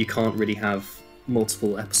 you can't really have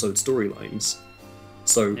multiple episode storylines.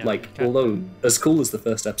 So although as cool as the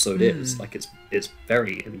first episode is, like it's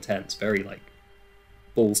very intense, very like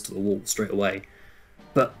balls to the wall straight away.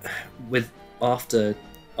 But with after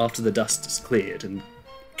the dust is cleared and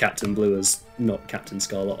Captain Blue has knocked Captain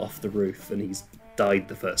Scarlet off the roof and he's died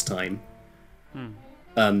the first time,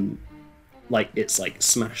 it's like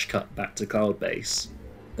smash cut back to Cloud Base,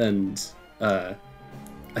 and I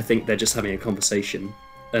think they're just having a conversation,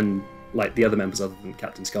 and like the other members other than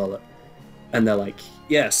Captain Scarlet, and they're like,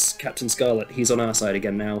 yes, Captain Scarlet, he's on our side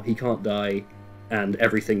again now, he can't die, and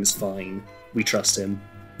everything's fine, we trust him.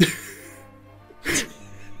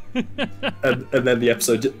 and then the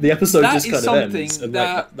episode just kind of ends, and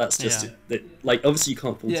that's just it. Like, obviously you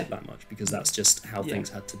can't fault it that much, because that's just how things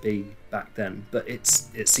had to be back then, but it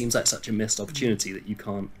seems like such a missed opportunity that you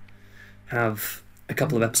can't have a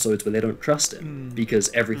couple of episodes where they don't trust him,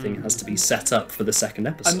 because everything has to be set up for the second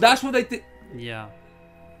episode. And that's what they did.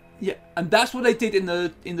 And that's what they did in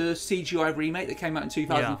the CGI remake that came out in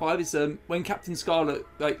 2005. Is when Captain Scarlet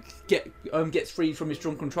gets freed from his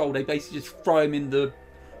drunk control, they basically just throw him in the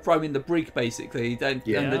brig, basically. And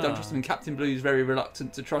they don't trust him, and Captain Blue is very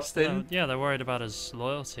reluctant to trust him. They're worried about his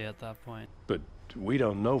loyalty at that point. But we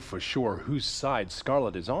don't know for sure whose side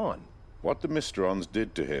Scarlet is on. What the Mysterons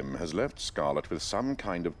did to him has left Scarlet with some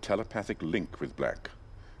kind of telepathic link with Black.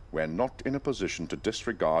 We're not in a position to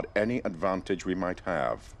disregard any advantage we might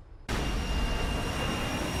have.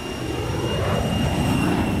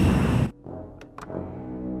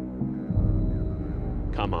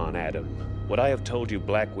 Come on, Adam. Would I have told you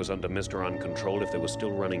Black was under Mysteron control if they were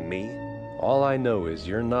still running me? All I know is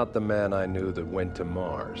you're not the man I knew that went to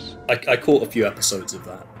Mars. I caught a few episodes of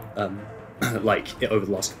that, over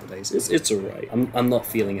the last couple of days. It's alright. I'm not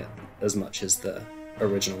feeling it as much as the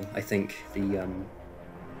original. I think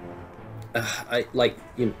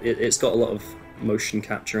it's got a lot of motion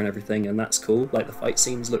capture and everything, and that's cool. Like, the fight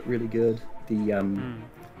scenes look really good.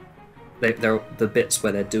 they're the bits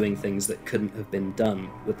where they're doing things that couldn't have been done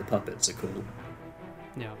with the puppets are cool.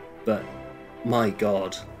 Yeah. But my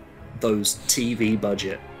god, those TV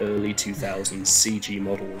budget early 2000s CG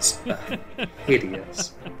models are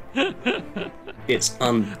hideous. It's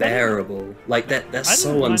unbearable. Like they're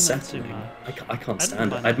so unsettling. I can't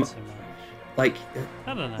stand it. Like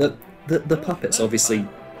I don't know. the puppets obviously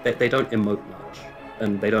they don't emote much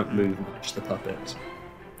and they don't move much, the puppets.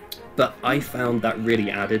 But I found that really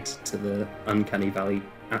added to the Uncanny Valley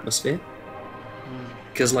atmosphere.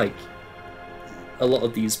 Because like a lot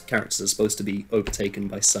of these characters are supposed to be overtaken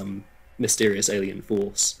by some mysterious alien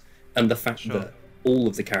force, and the fact that all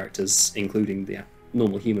of the characters, including the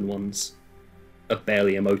normal human ones, are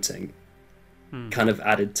barely emoting kind of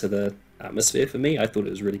added to the atmosphere for me. I thought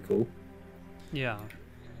it was really cool. Yeah.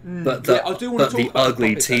 But the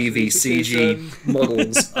ugly TV CG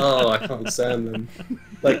models, I can't stand them.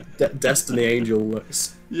 Like Destiny Angel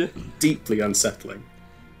looks deeply unsettling.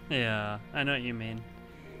 Yeah, I know what you mean.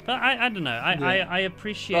 But I don't know. I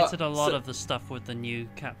appreciated a lot of the stuff with the new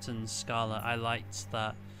Captain Scarlet. I liked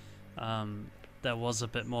that there was a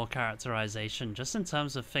bit more characterization, just in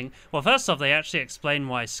terms of thing. Well, first off, they actually explain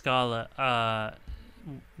why Scarlet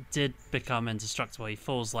did become indestructible. He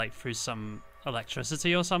falls like through some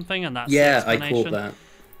electricity or something, and that's the explanation. I caught that.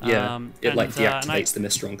 Yeah, it like deactivates the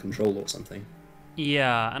Mistron control or something.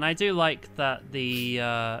 Yeah, and I do like that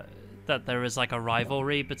that there is like a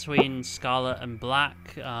rivalry between Scarlet and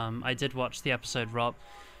Black. I did watch the episode, Rob.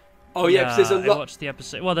 Oh yeah, because I watched the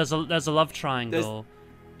episode. Well, there's a love triangle.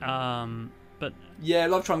 But yeah,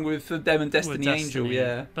 love triangle with them and Destiny Angel.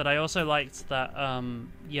 Yeah. But I also liked that.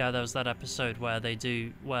 There was that episode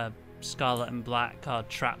where Scarlet and Black are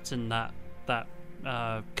trapped in that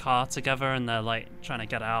car together, and they're like trying to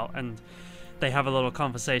get out, and they have a little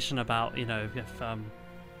conversation about, you know,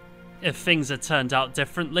 if things had turned out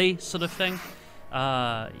differently, sort of thing.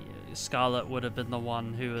 Scarlet would have been the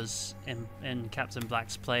one who was in Captain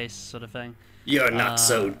Black's place, sort of thing. You're not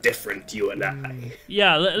so different, you and I.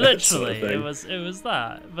 Yeah, literally, sort of it was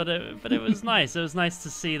that. But it was nice. It was nice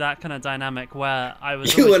to see that kind of dynamic where I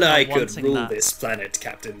was. You and I could rule this planet,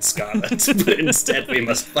 Captain Scarlet, but instead we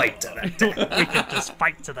must fight to the death. We could just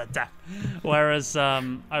fight to the death. Whereas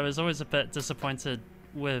I was always a bit disappointed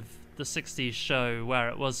with the '60s show, where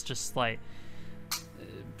it was just like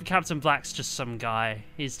Captain Black's just some guy.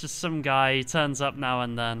 He's just some guy. He turns up now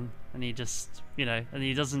and then, and he just, you know, and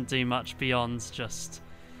he doesn't do much beyond just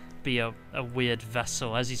be a weird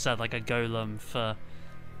vessel, as you said, like a golem for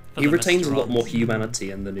he retains a lot more humanity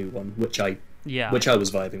in the new one, which I was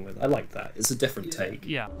vibing with. I like that. It's a different take.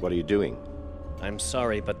 Yeah. What are you doing? I'm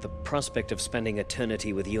sorry, but the prospect of spending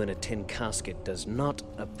eternity with you in a tin casket does not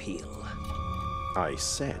appeal. I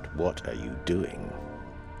said, what are you doing?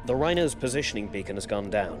 The Rhino's positioning beacon has gone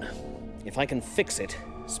down. If I can fix it,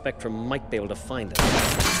 Spectrum might be able to find it.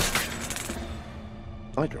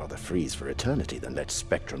 I'd rather freeze for eternity than let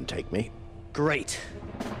Spectrum take me. Great.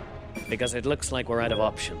 Because it looks like we're out of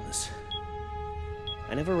options.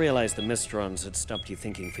 I never realized the Mysterons had stopped you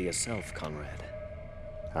thinking for yourself, Conrad.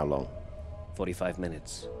 How long? 45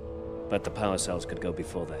 minutes. But the power cells could go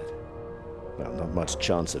before that. Well, not much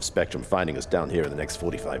chance of Spectrum finding us down here in the next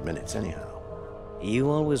 45 minutes anyhow.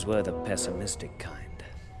 You always were the pessimistic kind.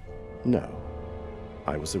 No.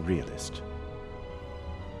 I was a realist.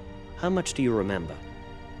 How much do you remember?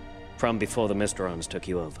 From before the Mysterons took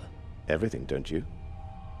you over? Everything, don't you?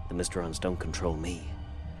 The Mysterons don't control me.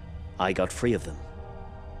 I got free of them.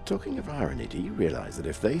 Talking of irony, do you realize that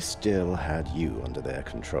if they still had you under their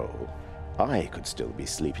control, I could still be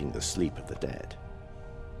sleeping the sleep of the dead?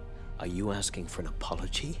 Are you asking for an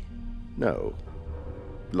apology? No.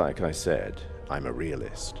 Like I said, I'm a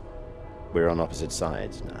realist. We're on opposite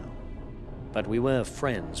sides now. But we were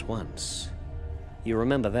friends once. You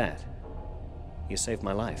remember that? You saved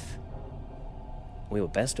my life. We were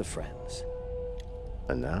best of friends.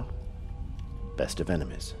 And now? Best of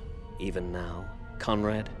enemies. Even now,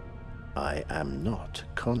 Conrad? I am not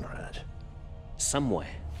Conrad. Somewhere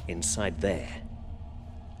inside there,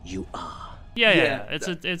 you are. Yeah.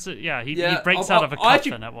 He breaks out of a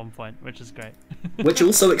coffin at one point, which is great. Which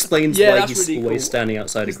also explains why he's really always standing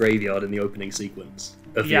outside a graveyard in the opening sequence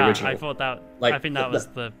of the original. I thought that. I think that was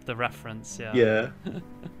the reference. Yeah. Yeah.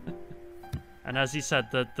 And as you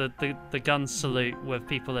said, the gun salute with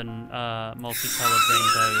people in multicolored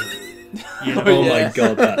rainbow. Oh my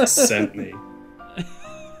god, that sent me.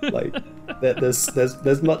 Like,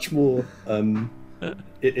 there's much more.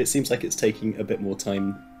 It seems like it's taking a bit more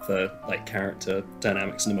time for like character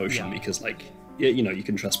dynamics and emotion because like you know you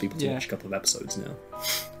can trust people to watch a couple of episodes now.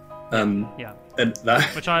 Yeah. And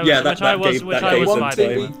that, Which I was- yeah, which I was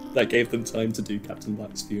vibing with. that gave them time to do Captain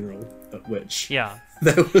Black's funeral, at which Yeah.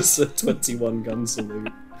 there was a 21 gun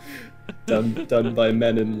salute done by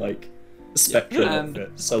men in like spectrum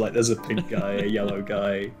outfits. So like, there's a pink guy, a yellow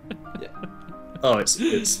guy. Yeah. Oh, it's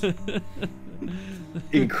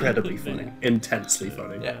incredibly funny, intensely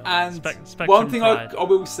funny. Yeah, and Spectrum one thing Pride. I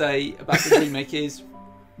will say about the remake is,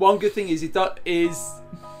 one good thing is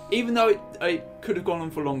even though it could have gone on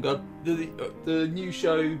for longer, the new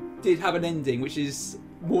show did have an ending, which is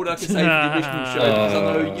more than I can say for the original show. Because I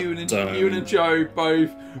know you and Joe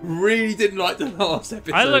both really didn't like the last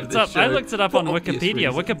episode. I looked it up for on obvious Wikipedia.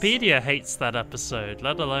 reasons. Wikipedia hates that episode,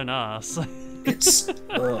 let alone us. It's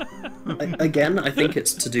again, I think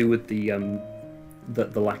it's to do with the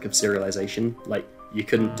lack of serialization. Like, you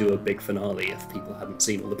couldn't do a big finale if people hadn't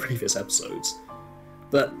seen all the previous episodes.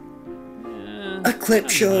 But a clip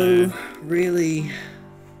show, really.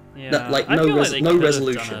 Yeah. Like, I no feel like they no could have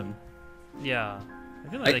resolution. done yeah. I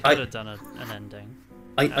feel like they could have done an ending.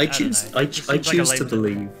 I choose don't know. It I seems like a choose lame to ending.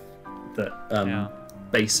 believe that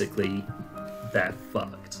basically they're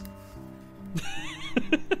fucked.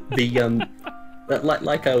 The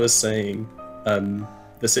like I was saying,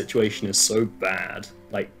 the situation is so bad,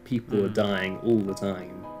 like people are dying all the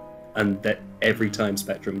time, and that every time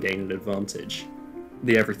Spectrum gain an advantage,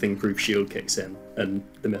 the everything proof shield kicks in and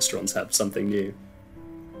the Mysterons have something new.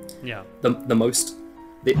 Yeah.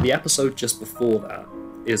 The episode just before that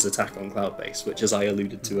is Attack on Cloudbase, which, as I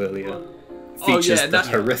alluded to earlier, features the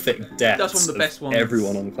horrific deaths that's one of the best ones.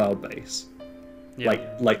 everyone on Cloudbase.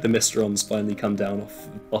 Yeah, like the Mysterons finally come down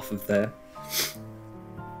off of their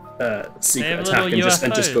secret attack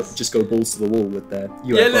and just go balls to the wall with their UFOs.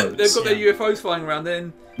 Yeah, look, they've got their UFOs flying around.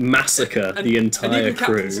 Then massacre the and entire even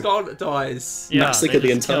crew. Captain Scarlet dies. Massacre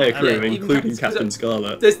the entire crew, even including Captain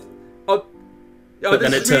Scarlet. But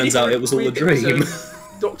then it turns out it was all a dream.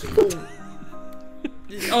 Dr. Paul.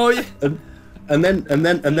 Oh yeah. And then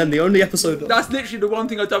the only episode. That's literally the one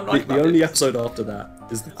thing I don't like. The only episode after that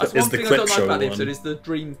is the clip show one. Is the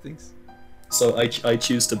dream things. So I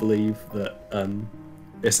choose to believe that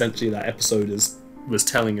essentially that episode was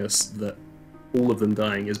telling us that all of them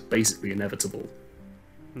dying is basically inevitable.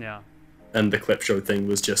 Yeah. And the clip show thing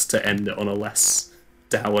was just to end it on a less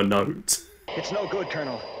dour note. It's no good,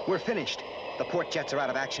 Colonel. We're finished. The port jets are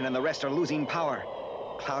out of action and the rest are losing power.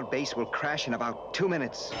 Cloud Base will crash in about 2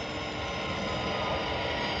 minutes.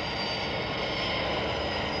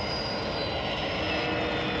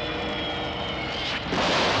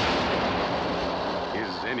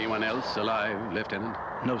 Is anyone else alive, Lieutenant?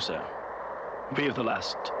 No, sir. We are the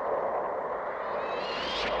last.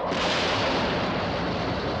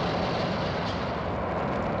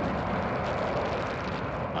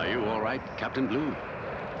 Are you all right, Captain Blue?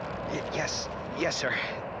 Yes, sir.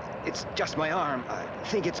 It's just my arm. I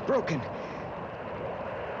think it's broken.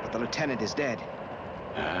 But the lieutenant is dead.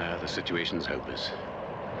 The situation's hopeless.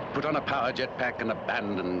 Put on a power jetpack and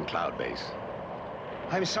abandon Cloud Base.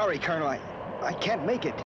 I'm sorry, Colonel. I can't make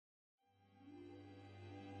it.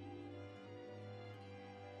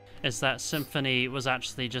 Is that Symphony was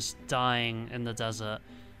actually just dying in the desert,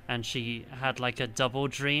 and she had like a double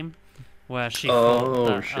dream where she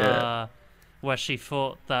thought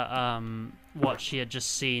that what she had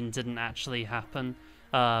just seen didn't actually happen,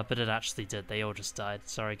 but it actually did. They all just died.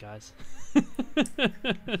 Sorry, guys.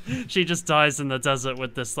 She just dies in the desert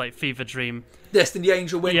with this like fever dream. Destiny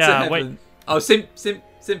Angel went to heaven. Oh, Symphony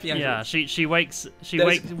Angel. Yeah, she wakes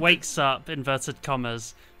up, inverted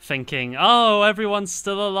commas, thinking, "Oh, everyone's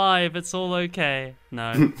still alive. It's all okay."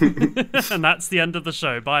 No, and that's the end of the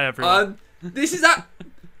show. Bye, everyone. This is that.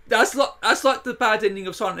 That's like the bad ending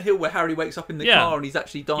of Silent Hill where Harry wakes up in the car and he's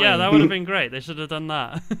actually dying. Yeah, that would have been great. They should have done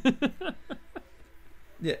that.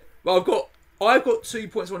 Yeah. Well, I've got 2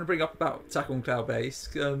 points I want to bring up about Attack on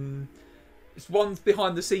Cloudbase. It's one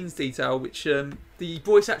behind the scenes detail, which the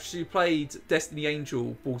voice actor who played Destiny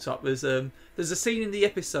Angel brought up. There's a scene in the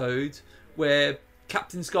episode where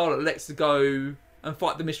Captain Scarlet lets her go and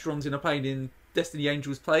fight the Mysterons in a plane in Destiny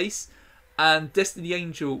Angel's place, and Destiny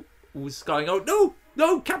Angel was going, "Oh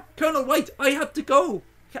no, Colonel, wait! I have to go.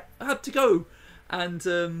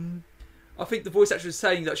 And I think the voice actor was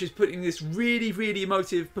saying that she's putting this really, really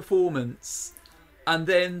emotive performance, and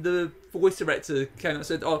then the voice director came and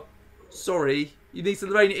said, "Oh, sorry, you need to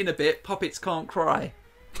rein it in a bit. Puppets can't cry."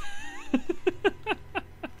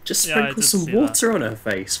 Just sprinkle some water on her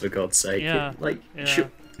face, for God's sake. Yeah.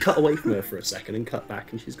 Cut away from her for a second and cut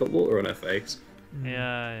back, and she's got water on her face.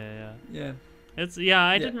 Yeah. Yeah.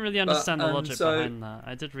 I didn't really understand the logic behind that.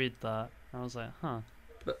 I did read that. I was like, huh.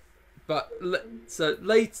 So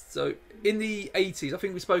in the 80s, I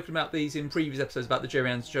think we've spoken about these in previous episodes about the Jerry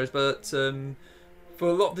Anderson shows, but for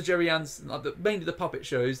a lot of the Jerry Anderson, mainly the puppet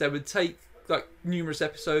shows, they would take like numerous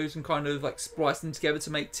episodes and kind of like splice them together to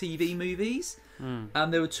make TV movies.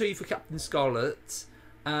 And there were 2 for Captain Scarlet.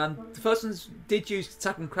 And the first one did use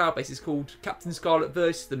Attack on Cloud Base. It's called Captain Scarlet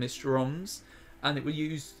versus the Mysterons. And it would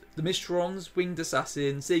use the Mysterons, Winged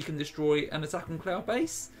Assassin, Seek and Destroy, and Attack on Cloud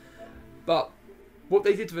Base. But what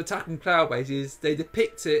they did with Attack on Cloud Base is they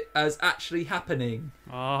depict it as actually happening.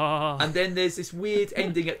 Oh. And then there's this weird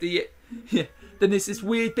ending at the... Yeah. Then there's this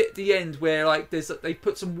weird bit at the end where like they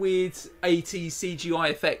put some weird 80s CGI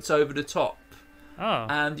effects over the top. Oh.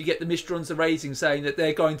 And you get the Mysterons erasing, saying that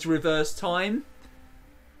they're going to reverse time.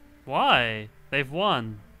 Why? They've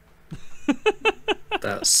won.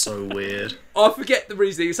 That's so weird. I forget the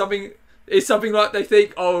reasoning. It's something like they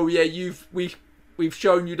think, oh yeah, we've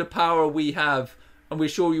shown you the power we have, and we're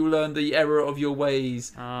sure you'll learn the error of your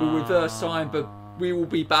ways. We'll reverse time, but we will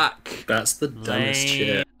be back. That's the dumbest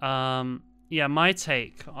shit. Yeah, my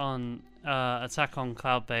take on Attack on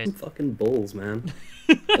Cloud Base. Fucking balls, man.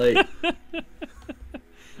 Like,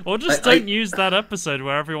 or just don't use that episode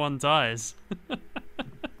where everyone dies.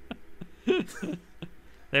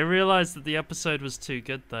 They realized that the episode was too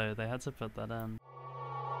good, though. They had to put that in.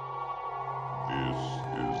 This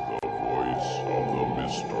is the voice of the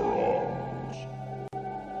Mysterons.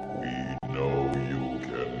 We know you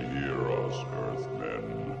can hear us,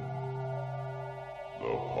 Earthmen.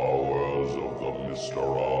 The powers of the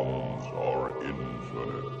Mysterons are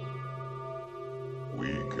infinite.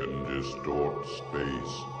 We can distort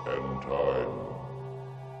space and time.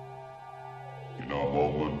 In a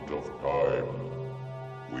moment of time,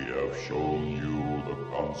 we have shown you the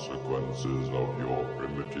consequences of your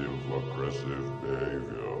primitive, aggressive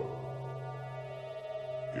behavior.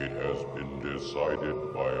 It has been decided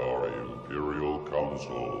by our Imperial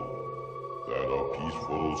Council that a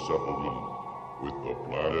peaceful settlement with the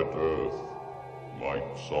planet Earth might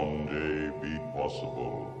someday be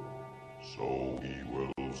possible, so we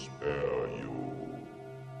will spare you.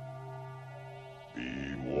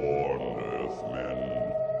 Be warned, Earthmen.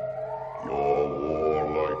 Your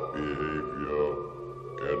warlike behavior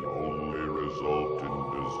can only result in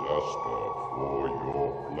disaster for your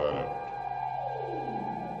planet.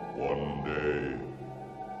 One day,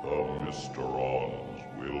 the Mysterons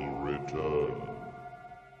will return.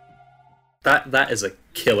 That is a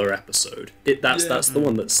killer episode. That's the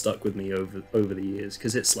one that stuck with me over the years,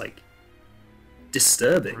 because it's like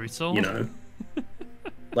disturbing, brutal. You know.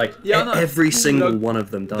 Like every single one of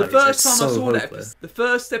them dies. The first it's time so I saw hopeless. the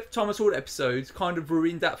first time I saw the episode kind of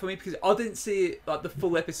ruined that for me because I didn't see it like the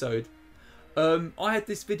full episode. I had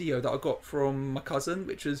this video that I got from my cousin,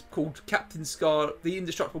 which was called Captain Scarlet, the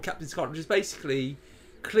Indestructible Captain Scarlet, which is basically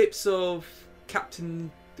clips of Captain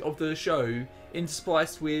of the show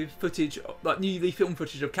interspliced with footage, like newly filmed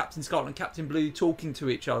footage of Captain Scarlet and Captain Blue talking to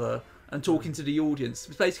each other and talking to the audience.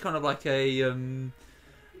 It's basically kind of like a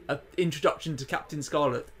introduction to Captain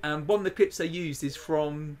Scarlet, and one of the clips they used is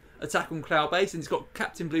from Attack on Cloud Base, and it's got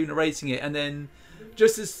Captain Blue narrating it, and then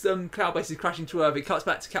just as Cloud Base is crashing to Earth, it cuts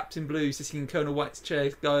back to Captain Blue sitting in Colonel White's chair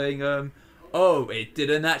going, oh, it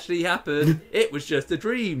didn't actually happen, it was just a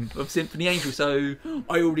dream of Symphony Angel. So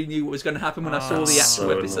I already knew what was going to happen when I saw the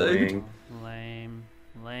actual episode.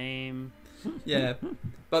 Lame. Yeah,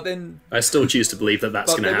 but then I still choose to believe that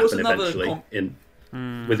that's going to happen eventually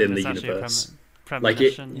within the universe. Like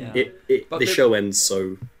the show ends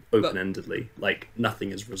so open-endedly, like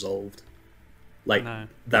nothing is resolved. Like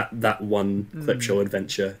that one clip show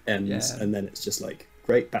adventure ends, and then it's just like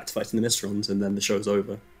great, back to fighting the Mysterons, and then the show's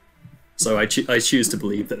over. So I choose to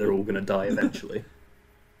believe that they're all going to die eventually.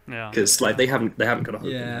 Yeah, because like they haven't got a hope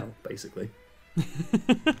in hell, basically.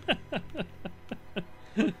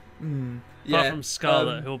 Apart from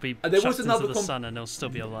Scarlet, who'll be chucked into the sun and he'll still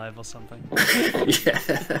be alive or something.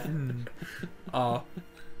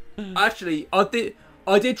 Actually,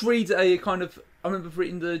 I did read a kind of. I remember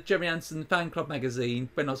reading the Jerry Anderson fan club magazine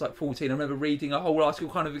when I was like 14. I remember reading a whole article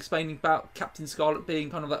kind of explaining about Captain Scarlet being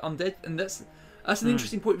kind of like undead, and that's an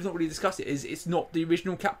interesting point. We've not really discussed it. Is it's not the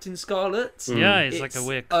original Captain Scarlet? Yeah, it's like a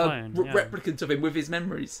weird clone, replicant of him with his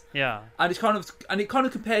memories. Yeah, and it kind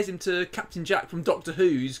of compares him to Captain Jack from Doctor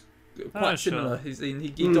Who's quite similar.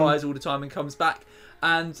 He dies all the time and comes back,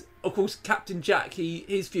 and of course Captain Jack,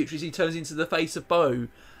 his future is he turns into the face of Bo,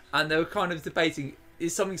 and they were kind of debating,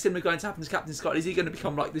 is something similar going to happen to Captain Scott? Is he going to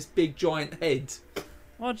become like this big giant head?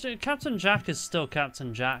 Well, Captain Jack is still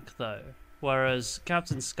Captain Jack though, whereas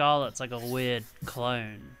Captain Scarlet's like a weird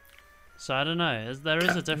clone. So I don't know. There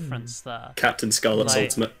is a difference there. Captain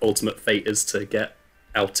Scarlet's ultimate fate is to get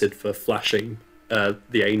outed for flashing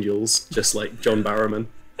the angels, just like John Barrowman.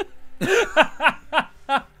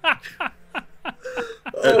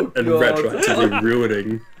 And retroactively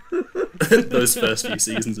ruining those first few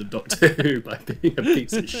seasons of Doctor Who by being a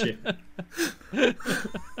piece of shit.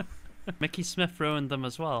 Mickey Smith ruined them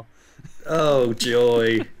as well. Oh,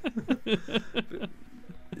 joy.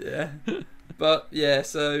 Yeah. But yeah,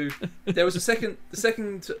 so there was the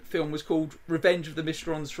second film was called Revenge of the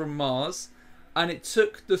Mysterons from Mars, and it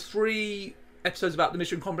took the 3 episodes about the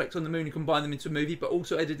Mission Complex on the Moon and combined them into a movie, but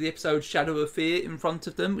also edited the episode Shadow of Fear in front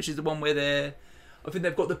of them, which is the one where I think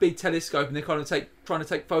they've got the big telescope and they're kind of trying to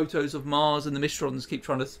take photos of Mars, and the Mysterons keep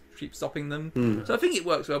stopping them. So I think it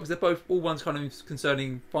works well because they're all ones kind of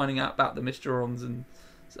concerning finding out about the Mysterons and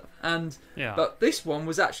stuff. And but this one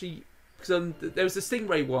was actually because there was the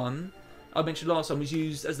Stingray one I mentioned last time was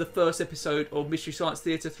used as the first episode of Mystery Science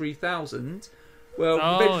Theater 3000. Well,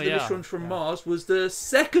 Revenge of the Mysterons from Mars was the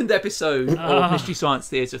second episode of Mystery Science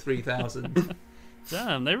Theater 3000.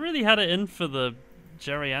 Damn, they really had it in for the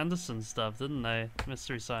Jerry Anderson stuff, didn't they?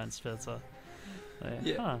 Mystery Science Theater.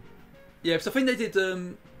 Yeah, because I think they did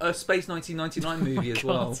a Space 1999 movie as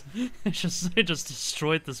well. They just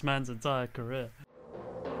destroyed this man's entire career.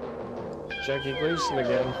 Jackie Gleason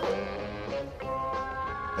again.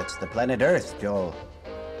 It's the planet Earth, Joel.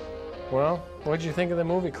 Well, what'd you think of the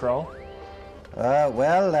movie, Kroll? I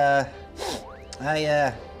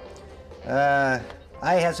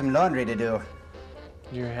had some laundry to do.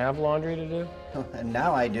 You have laundry to do? And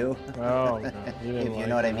now I do. Oh, you didn't if you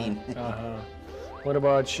know what I mean. What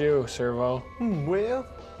about you, Servo? Well,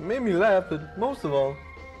 it made me laugh, but most of all,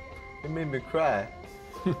 it made me cry.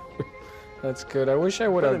 That's good. I wish I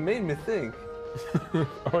would have. But it made me think.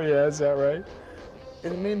 Oh yeah, is that right?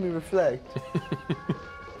 It made me reflect.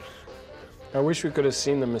 I wish we could have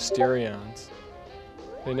seen the Mysterions.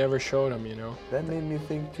 They never showed them, you know. That made me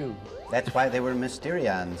think too. That's why they were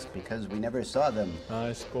Mysterions, because we never saw them.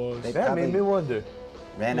 I suppose. That made me wonder.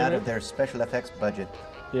 Ran out of their special effects budget.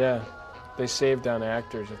 Yeah, they saved on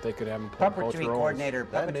actors if they could have them play both roles. Puppetry coordinator,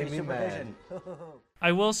 puppetry supervision.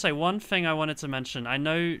 I will say one thing I wanted to mention. I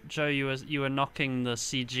know, Joe, you were knocking the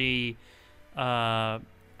CG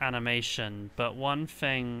animation, but one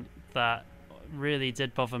thing that really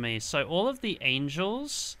did bother me. So all of the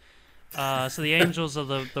angels, so the angels are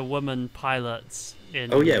the woman pilots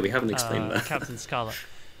in. Oh yeah, we haven't explained that. Captain Scarlet.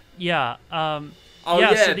 Yeah.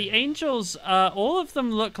 So the angels, all of them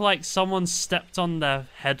look like someone stepped on their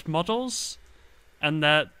head models, and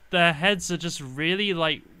their heads are just really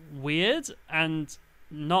like weird and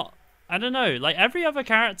not. I don't know. Like every other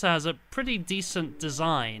character has a pretty decent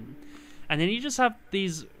design, and then you just have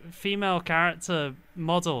these female character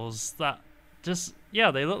models that just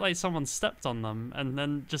they look like someone stepped on them and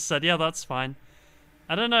then just said that's fine.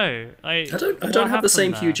 I don't know. I don't have the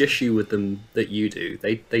same huge issue with them that you do.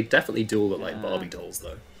 They definitely do all look like Barbie dolls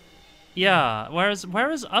though. Yeah,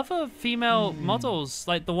 whereas other female models,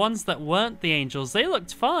 like the ones that weren't the angels, they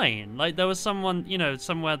looked fine. Like there was someone,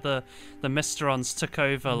 somewhere the Mysterons took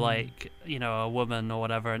over like, a woman or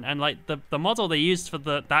whatever, and like the model they used for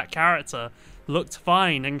that character looked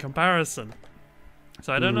fine in comparison.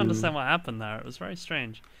 So I don't understand what happened there. It was very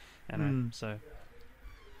strange. Anyway, so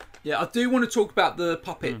yeah, I do want to talk about the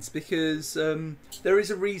puppets because there is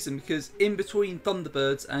a reason. Because in between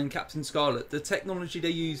Thunderbirds and Captain Scarlet, the technology they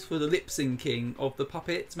used for the lip syncing of the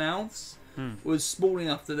puppets' mouths was small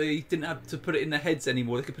enough that they didn't have to put it in their heads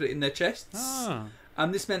anymore. They could put it in their chests,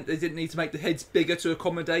 and this meant they didn't need to make the heads bigger to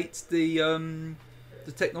accommodate the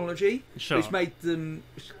technology, which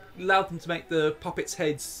allowed them to make the puppets'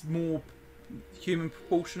 heads more human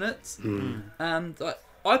proportionate. And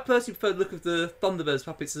I personally prefer the look of the Thunderbirds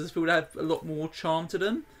puppets, as I feel they have a lot more charm to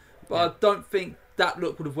them. But I don't think that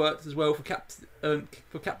look would have worked as well for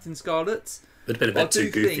Captain Scarlet. It'd have been a bit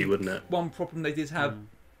too goofy, wouldn't it? One problem they did have,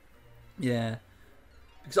 because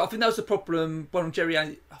I think that was the problem. One Jerry,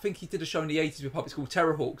 I think he did a show in the 80s with puppets called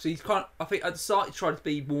Terrorhawk. So he's I think at the start he tried to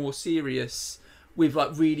be more serious with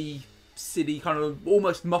like really silly kind of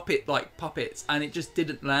almost Muppet like puppets, and it just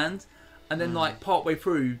didn't land. And then like partway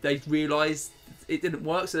through they realised it didn't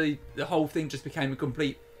work, so the whole thing just became a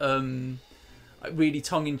complete like really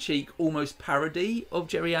tongue-in-cheek almost parody of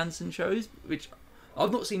Jerry Anderson shows, which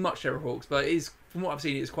I've not seen much Terrorhawks, but it is, from what I've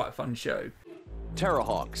seen, it's quite a fun show.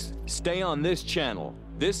 Terrorhawks, stay on this channel.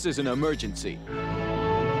 This is an emergency.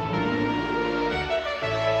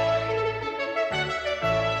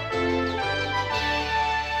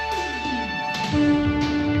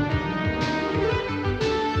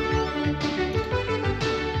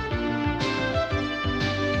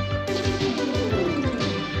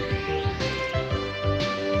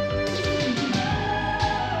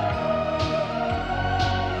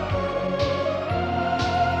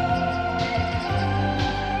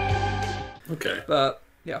 But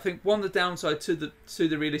yeah, I think one of the downsides to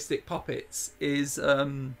the realistic puppets is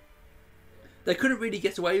they couldn't really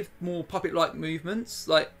get away with more puppet-like movements.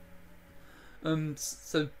 Like,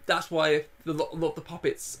 so that's why a lot of the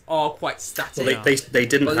puppets are quite static. Well, they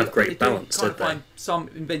didn't have great balance, did they? Find some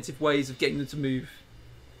inventive ways of getting them to move.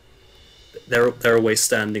 They're always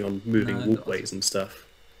standing on moving walkways and stuff,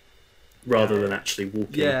 rather than actually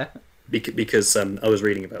walking. Yeah. Because I was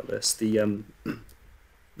reading about this.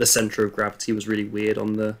 The center of gravity was really weird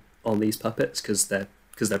on these puppets because their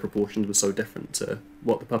proportions were so different to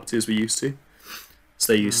what the puppeteers were used to.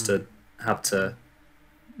 So they used to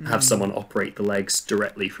have someone operate the legs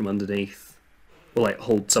directly from underneath, or like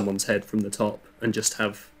hold someone's head from the top and just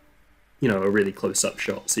have, a really close-up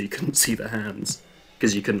shot so you couldn't see their hands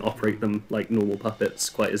because you couldn't operate them like normal puppets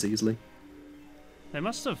quite as easily. They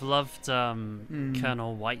must have loved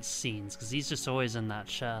Colonel White's scenes because he's just always in that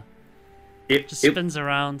chair. It just spins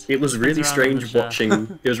around. It was really strange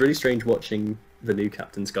watching. It was really strange watching the new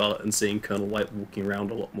Captain Scarlet and seeing Colonel White walking around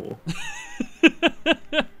a lot more.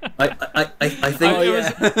 I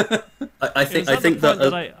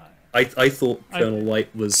thought Colonel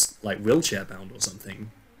White was like wheelchair bound or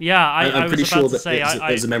something. Yeah, I'm pretty sure that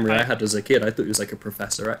it was a memory I had as a kid. I thought he was like a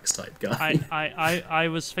Professor X type guy. I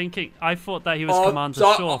was thinking. I thought that he was Commander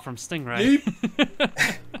Shaw from Stingray.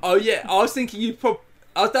 Oh yeah, I was thinking you probably.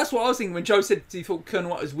 That's what I was thinking when Joe said he thought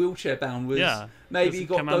Colonel White was wheelchair bound. Maybe he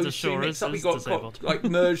got Commander those Shaw two mixed up. He got like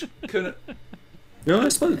merged. No, I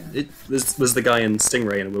suppose it was the guy in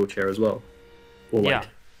Stingray in a wheelchair as well, or like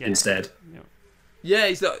instead. Yeah,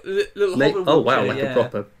 he's like little. A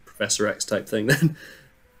proper Professor X type thing then.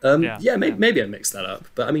 Maybe I mixed that up,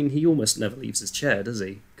 but I mean, he almost never leaves his chair, does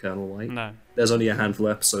he, Colonel White? No. There's only a handful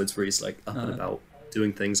of episodes where he's like up and about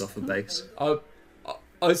doing things off of base.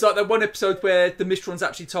 It's like that one episode where the Mysterons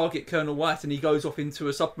actually target Colonel White, and he goes off into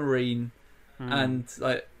a submarine, and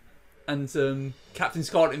Captain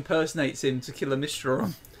Scarlet impersonates him to kill a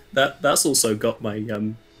Mysteron. That's also got my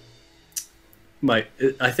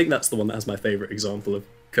I think that's the one that has my favourite example of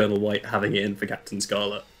Colonel White having it in for Captain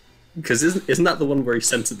Scarlet. Because isn't that the one where he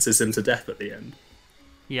sentences him to death at the end?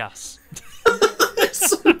 Yes.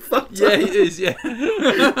 It's so fucked yeah, up. it is, yeah.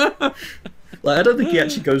 Like, I don't think he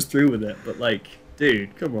actually goes through with it, but like,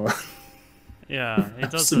 dude, come on. Yeah, he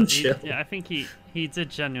Have does. some chill. Yeah, I think he did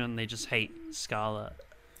genuinely just hate Scarlet.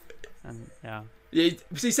 And yeah, he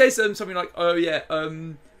says something like, "Oh yeah,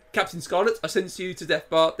 Captain Scarlet, I sentence you to death,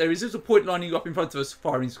 but there is a point lining you up in front of us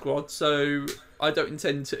firing squad, so I don't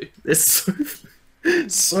intend to."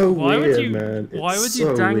 It's so weird, man. Why would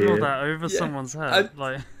you dangle that over someone's head?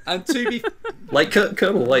 And to be like,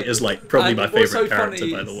 Colonel White is like probably my favourite character,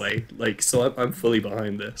 by is... the way. Like, so I'm fully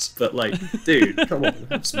behind this. But like, dude, come on,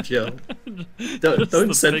 have some chill.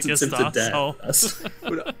 Don't sentence him to death.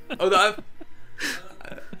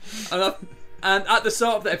 And at the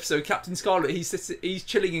start of the episode, Captain Scarlet, he's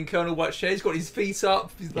chilling in Colonel White's chair. He's got his feet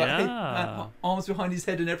up, he's like arms behind his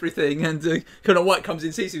head and everything. And Colonel White comes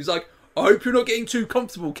in, sees him, he's like, "I hope you're not getting too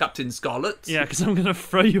comfortable, Captain Scarlet." Yeah, because I'm gonna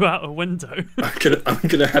throw you out a window. I'm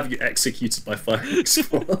gonna have you executed by firing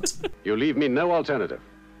squad. You leave me no alternative,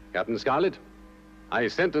 Captain Scarlet. I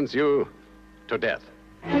sentence you to death.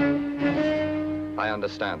 I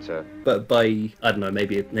understand, sir. But by, I don't know,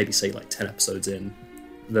 maybe say like 10 episodes in,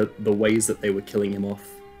 the ways that they were killing him off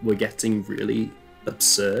were getting really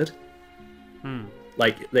absurd.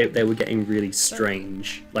 Like they were getting really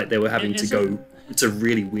strange. Like they were having to go to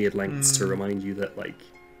really weird lengths to remind you that like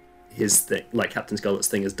his thing, like Captain Scarlet's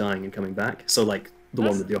thing, is dying and coming back. So like the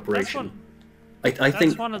one with the operation. I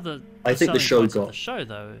think one of the I think the show got the show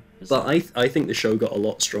though. But I think the show got a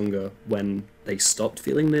lot stronger when they stopped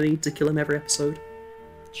feeling the need to kill him every episode.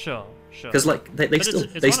 Sure. Because like they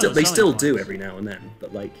still do every now and then,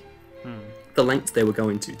 but like the lengths they were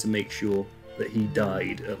going to make sure that he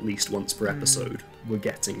died at least once per episode were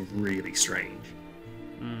getting really strange.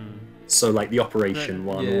 So like the operation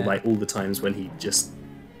one, or like all the times when he just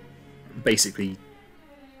basically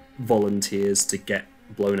volunteers to get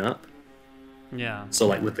blown up. Yeah. So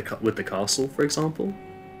like with the castle, for example,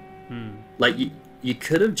 like you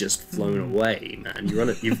could have just flown away, man.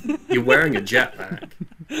 You're wearing a jetpack.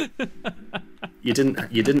 You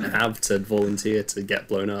didn't have to volunteer to get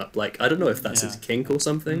blown up. Like, I don't know if that's his kink or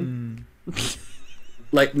something.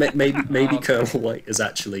 Like maybe Colonel White is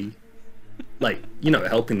actually like,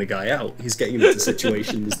 helping the guy out. He's getting him into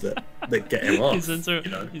situations that get him off. He's into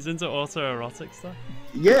autoerotic stuff.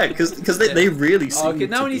 Yeah, because they really seem to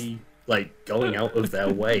be like going out of their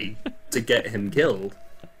way to get him killed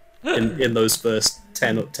in those first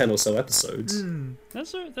 10 or so episodes.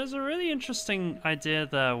 There's a really interesting idea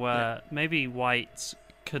there where maybe White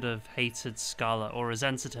could have hated Scarlet or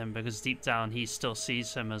resented him, because deep down he still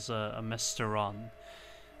sees him as a Mr. Ron.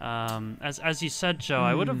 As you said, Joe,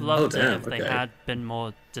 I would have loved it if they had been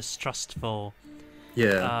more distrustful.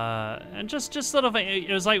 Yeah. And just sort of, it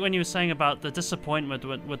was like when you were saying about the disappointment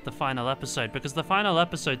with the final episode, because the final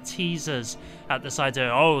episode teases at this idea,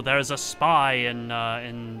 oh, there's a spy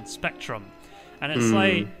in Spectrum, and it's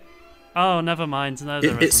like, oh, never mind, no,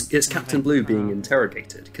 there isn't. It's Captain Blue being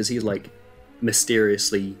interrogated, because he's like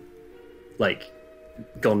mysteriously like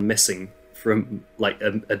gone missing from like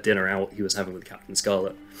a dinner out he was having with Captain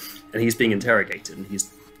Scarlet, and he's being interrogated, and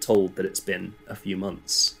he's told that it's been a few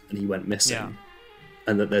months and he went missing. Yeah.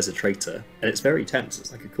 And that there's a traitor, and it's very tense.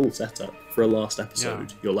 It's like a cool setup for a last episode.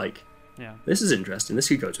 Yeah. You're like, yeah, this is interesting. This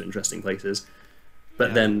could go to interesting places.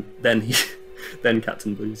 But then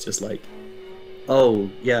Captain Blue's just like, oh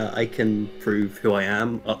yeah, I can prove who I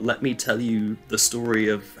am. Let me tell you the story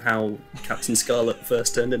of how Captain Scarlet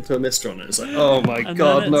first turned into a Mistron. And it's like, oh my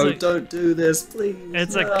god, no, don't do this, please.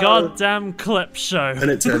 It's no. a goddamn clip show. And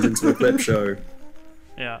it turns into a clip show.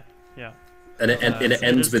 Yeah. And it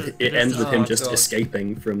ends with him just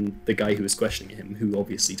escaping from the guy who was questioning him, who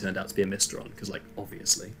obviously turned out to be a Mistron, because like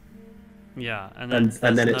obviously. Yeah, and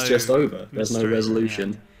then it's just over. There's no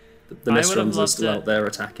resolution. The Mistrons are still out there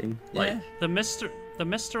attacking. Like the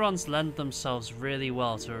Mistrons lend themselves really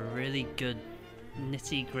well to a really good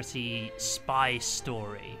nitty-gritty spy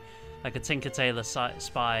story, like a Tinker Tailor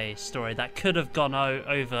spy story that could have gone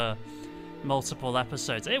over multiple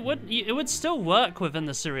episodes. It would still work within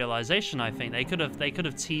the serialization. I think they could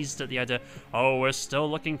have teased at the idea, oh, we're still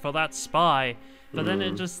looking for that spy, but then they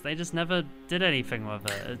just never did anything with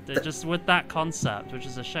it. It just with that concept, which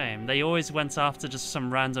is a shame. They always went after just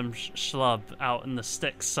some random schlub out in the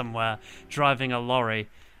sticks somewhere driving a lorry,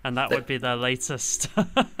 and that would be their latest.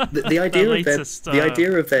 The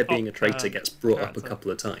idea of there being a traitor gets brought up a couple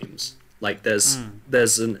of times. Like there's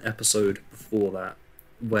an episode before that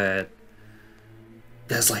where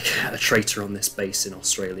there's like a traitor on this base in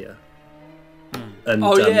Australia, and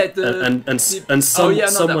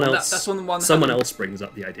someone else brings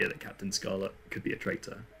up the idea that Captain Scarlet could be a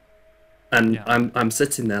traitor, and I'm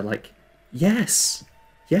sitting there like, yes,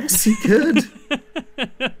 he could.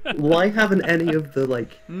 Why haven't any of the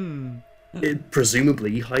like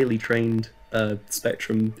presumably highly trained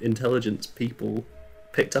Spectrum intelligence people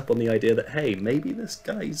picked up on the idea that, hey, maybe this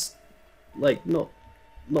guy's like not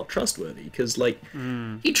trustworthy, because like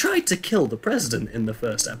he tried to kill the president in the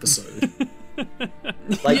first episode.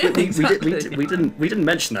 Like we didn't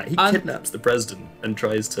mention that he kidnaps the president and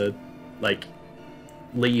tries to like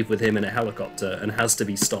leave with him in a helicopter and has to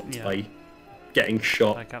be stopped by getting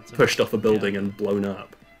shot, pushed off a building and blown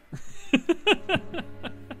up.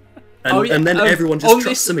 And then everyone just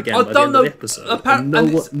trusts him again by the end of the episode. And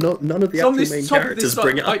none of the actual main characters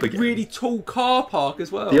bring it up again. Really tall car park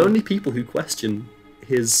as well. The only people who question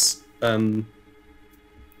his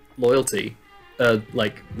loyalty are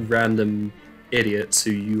like random idiots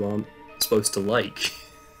who you aren't supposed to like.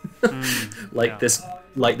 This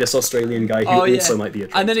Australian guy who also might be a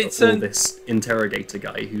traitor, and then or this interrogator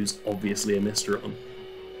guy who's obviously a Mr.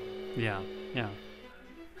 Yeah.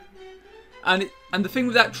 And the thing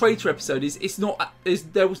with that traitor episode is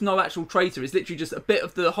there was no actual traitor. It's literally just a bit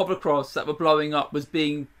of the hovercrafts that were blowing up was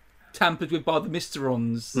being tampered with by the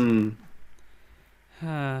Misterons.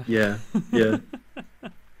 Yeah.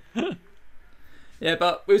 Yeah,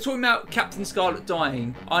 but we were talking about Captain Scarlet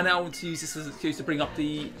dying. I now want to use this as an excuse to bring up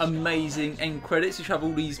the amazing end credits, which have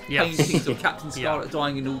all these paintings of Captain Scarlet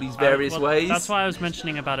dying in all these various ways. That's why I was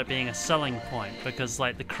mentioning about it being a selling point, because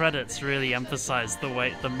like the credits really emphasize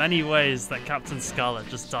the many ways that Captain Scarlet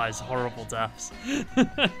just dies horrible deaths,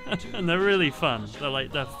 and they're really fun.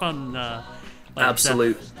 They're fun.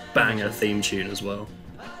 Absolute banger theme tune as well.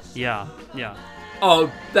 Yeah.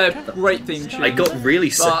 Oh, they're great theme tunes. I got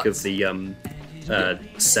really sick of the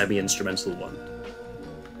semi-instrumental one.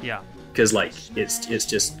 Yeah. Because like it's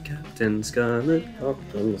just Captain Scarlet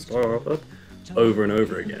over and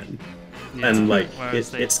over again, and like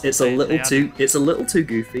it's a little too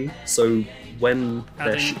goofy. So when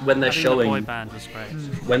they're showing the boy band was great.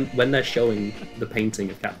 when they're showing the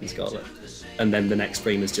painting of Captain Scarlet, and then the next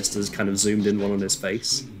frame is just as kind of zoomed in one on his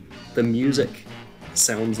face, the music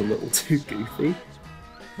sounds a little too goofy.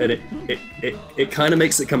 And it kind of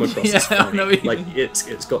makes it come across as funny. Like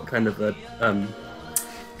it's got kind of a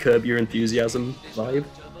Curb Your Enthusiasm vibe.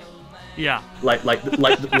 Yeah. Like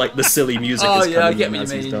the silly music is coming in as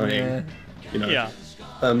he's dying. Yeah. You know. Yeah.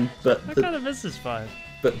 But that kind of is his vibe.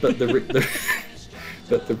 But the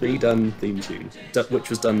but the redone theme tune, which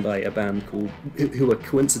was done by a band who were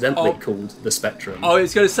coincidentally called The Spectrum. Oh, I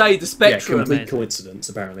was going to say The Spectrum. Yeah, complete coincidence,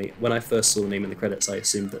 apparently. When I first saw the name in the credits, I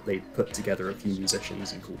assumed that they'd put together a few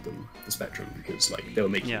musicians and called them The Spectrum because, like, they were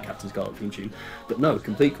making a Captain Scarlet theme tune. But no,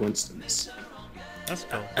 complete coincidence. That's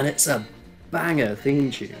cool. And it's a banger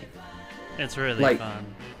theme tune. It's really fun.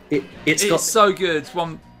 It's so good. It's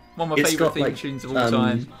one of my favourite theme tunes of all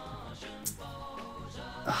time.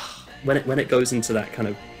 When it goes into that kind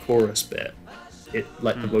of chorus bit,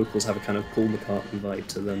 the vocals have a kind of Paul McCartney vibe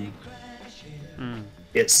to them.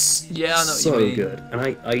 It's I know what so you mean. good, and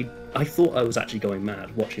I thought I was actually going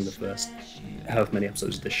mad watching the first however many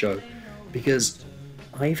episodes of this show, because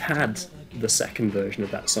I've had the second version of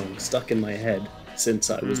that song stuck in my head since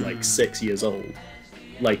I was like 6 years old.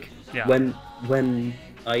 Like when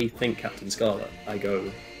I think Captain Scarlet, I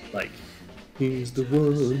go like, he's the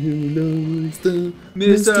one who knows the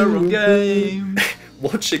Mr. of Game.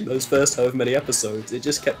 Watching those first however many episodes, it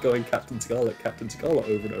just kept going Captain Scarlet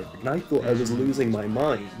over and over. And I thought I was losing my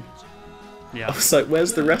mind. Yeah. I was like,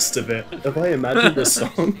 where's the rest of it? Have I imagined this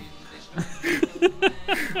song?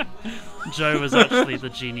 Joe was actually the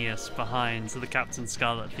genius behind the Captain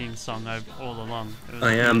Scarlet theme song all along.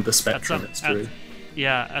 I am the Spectrum, it's true.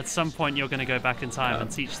 At some point you're going to go back in time and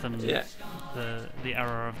teach them the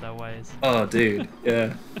error of their ways. Oh, dude,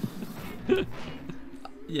 yeah. Teach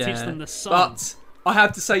them the song. But I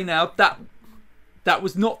have to say now, that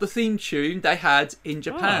was not the theme tune they had in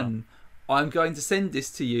Japan. I'm going to send this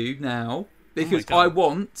to you now, because I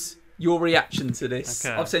want your reaction to this.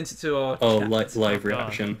 Okay. I've sent it to our chat. Live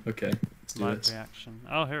reaction. Okay, let's do live this. reaction.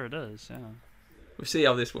 Oh, here it is, yeah. We'll see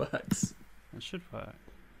how this works. It should work.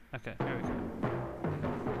 Okay, here we go.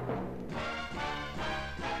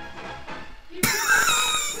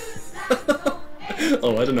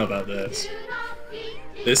 Oh, I don't know about this.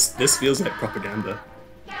 This feels like propaganda.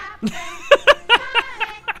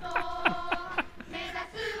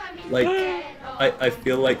 Like, I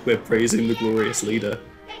feel like we're praising the glorious leader.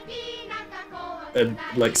 And,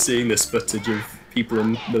 like, seeing this footage of people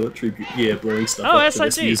in military gear blowing stuff up to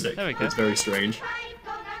this music. There we go. It's very strange.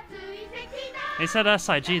 He said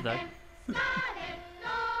SIG, though.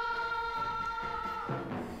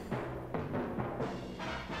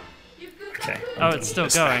 Okay. It's still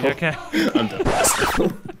going. Okay. I'm done with this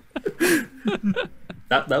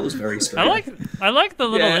now. That was very strange. I like the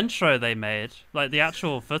little intro they made. Like, the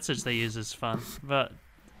actual footage they use is fun. But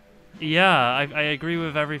yeah, I agree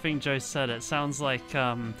with everything Joe said. It sounds like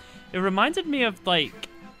it reminded me of, like,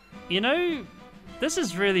 you know, this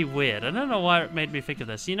is really weird. I don't know why it made me think of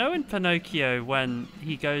this. You know, in Pinocchio, when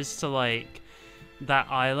he goes to, like, that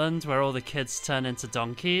island where all the kids turn into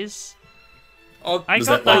donkeys. I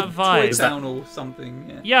got that vibe. Toy Town or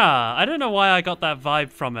something. Yeah, I don't know why I got that vibe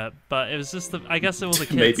from it, but it was just I guess all the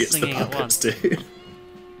kids Maybe it's singing the puppets, at once. dude.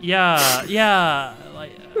 Yeah,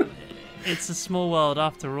 like it's a small world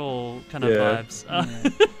after all, kind of vibes.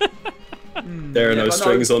 There are no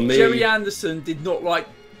strings on me. Jerry Anderson did not like.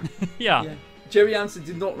 Yeah. Jerry Anderson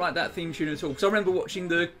did not like that theme tune at all. Because I remember watching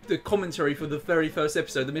the commentary for the very first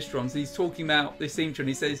episode, the Mysterons, and he's talking about this theme tune.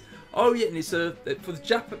 He says, "Oh yeah, and it's for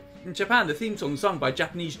the in Japan, the theme song is sung by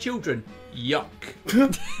Japanese children. Yuck."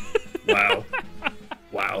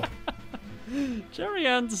 Wow. Jerry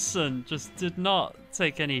Anderson just did not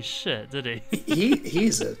take any shit, did he?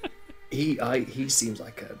 He seems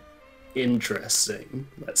like a interesting,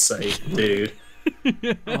 let's say, dude.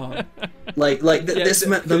 The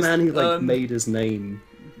man who like made his name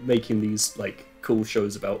making these like cool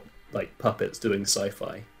shows about like puppets doing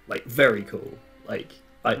sci-fi, like very cool. Like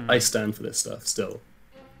I stand for this stuff still,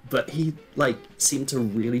 but he like seemed to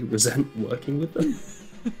really resent working with them.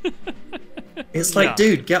 It's like,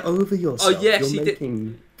 dude, get over yourself. Oh yes, you're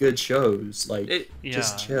making good shows. Like,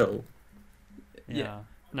 just chill. Yeah.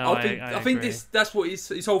 No, I think that's what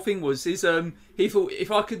his whole thing was. He thought,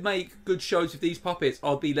 if I could make good shows with these puppets,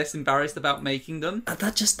 I'd be less embarrassed about making them.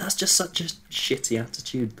 That's just such a shitty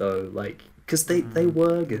attitude, though. Like, because they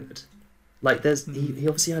were good. Like, he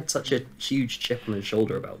obviously had such a huge chip on his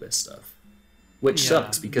shoulder about this stuff, which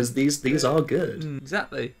sucks because these are good.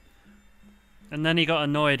 Exactly. And then he got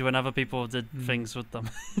annoyed when other people did things with them.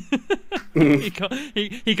 he got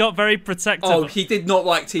very protective. Oh, he did not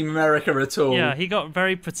like Team America at all. Yeah, he got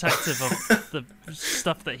very protective of the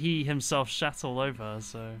stuff that he himself shat all over.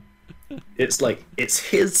 So it's like it's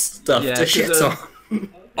his stuff to shit on.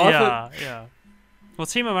 Yeah. Well,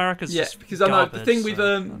 Team America's just because garbage, I know the thing with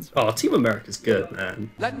Team America's good, man.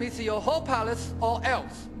 Let me see your whole palace, or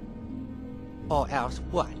else. Or else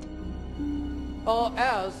what? Or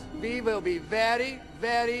else we will be very,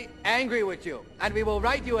 very angry with you, and we will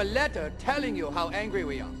write you a letter telling you how angry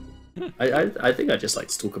we are. I think I'd just like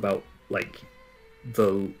to talk about like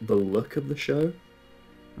the look of the show,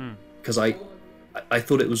 because I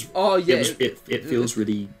thought it was it feels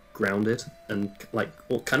really grounded and like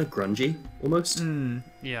kind of grungy almost.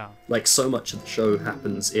 Yeah, like so much of the show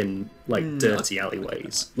happens in like dirty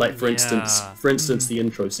alleyways. Like for instance the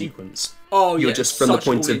intro sequence. You're just from the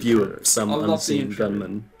point of view of some unseen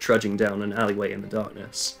gunman trudging down an alleyway in the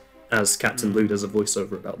darkness as Captain Blue does a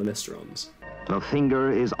voiceover about the Mysterons. The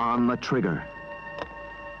finger is on the trigger,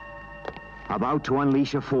 about to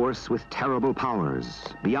unleash a force with terrible powers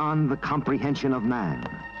beyond the comprehension of man.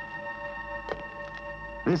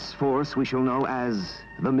 This force we shall know as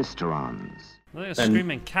the Mysterons. There's a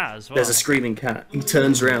screaming cat as well. There's a screaming cat. He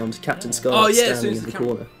turns around, Captain Scarlet standing in the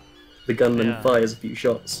corner. The gunman fires a few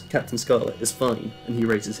shots. Captain Scarlet is fine, and he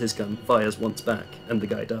raises his gun, fires once back, and the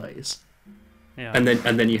guy dies. Yeah. And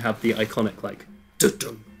then you have the iconic like dun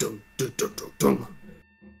dun dun dun dun dun.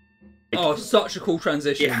 Oh, such a cool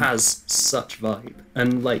transition. It has such vibe,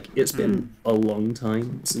 and like it's been a long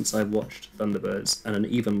time since I've watched Thunderbirds, and an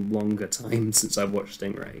even longer time since I've watched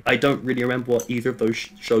Stingray. I don't really remember what either of those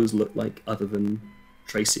shows look like, other than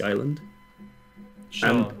Tracy Island,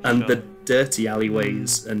 and the dirty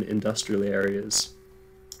alleyways and industrial areas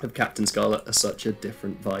of Captain Scarlet are such a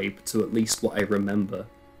different vibe to at least what I remember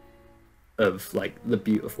of like the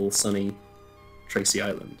beautiful sunny Tracy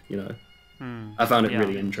Island, you know. I found it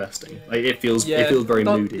really interesting. Like, it feels very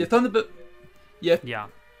moody. Yeah,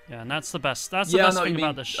 and that's the best. That's the best thing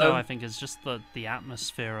about the show. I think is just the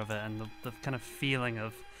atmosphere of it and the kind of feeling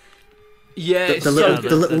of. Yeah, the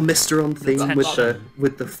little Mysteron theme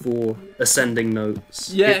with the 4 ascending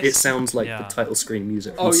notes. Yes. It sounds like the title screen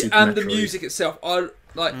music. From Super and the Metroid. music itself.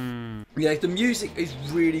 The music is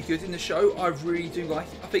really good in the show. I really do like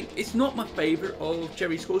it. I think it's not my favourite of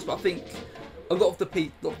Jerry's scores, but I think a lot of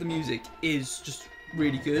the music is just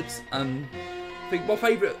really good. I think my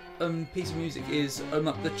favourite piece of music is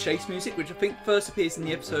the chase music, which I think first appears in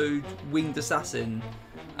the episode Winged Assassin,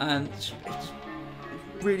 and it's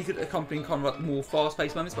really good at accompanying kind of like more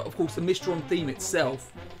fast-paced moments. But of course, the Mysteron theme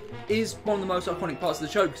itself is one of the most iconic parts of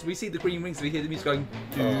the show, because we see the green wings and we hear the music going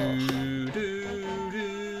doo doo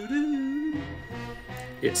doo doo.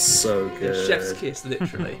 It's so good. It's chef's kiss,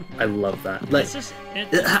 literally. I love that. Like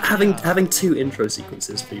having 2 intro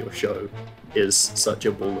sequences for your show is such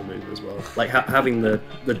a baller move as well. Like having the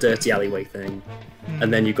dirty alleyway thing,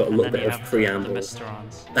 and then you've got a little bit of preamble,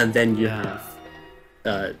 and then you have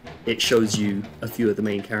it shows you a few of the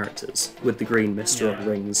main characters with the green Mysteron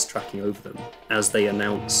rings tracking over them as they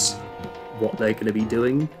announce what they're going to be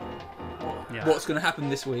doing. What's going to happen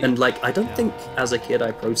this week. And like, I don't think as a kid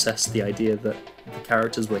I processed the idea that the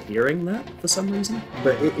characters were hearing that for some reason.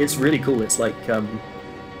 But it's really cool. It's like,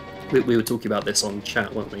 we were talking about this on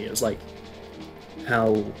chat, weren't we? It was like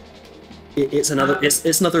how it's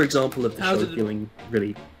another example of the show feeling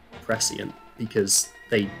really prescient, because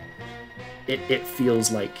it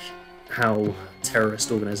feels like how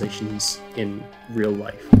terrorist organizations in real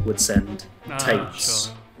life would send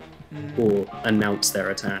tapes or announce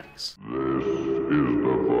their attacks. This is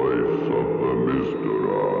the voice of the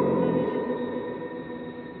Mysterons.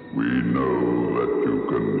 We know that you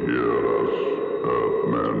can hear us,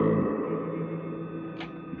 Earthmen.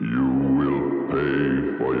 You will pay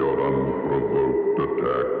for your unprovoked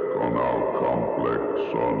attack on our complex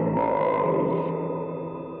on Mars.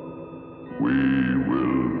 We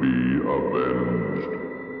will be avenged.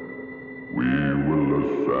 We will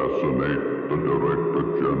assassinate the Director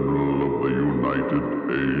General of the United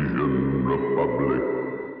Asian Republic.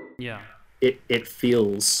 Yeah. It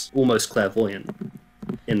feels almost clairvoyant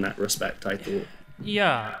in that respect, I thought.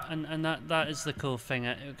 Yeah, and that is the cool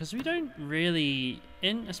thing, because we don't really,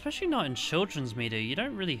 especially not in children's media, you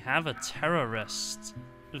don't really have a terrorist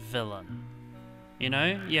villain. You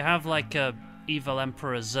know, you have like a evil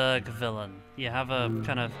Emperor Zurg villain. You have a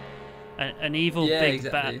kind of an evil big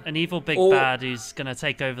bad who's gonna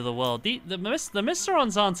take over the world. The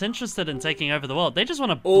Mysterons aren't interested in taking over the world. They just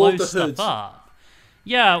want to blow stuff up.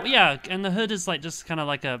 Yeah, and the Hood is like just kind of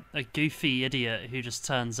like a goofy idiot who just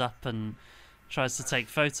turns up and tries to take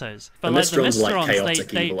photos. But the Mysterons like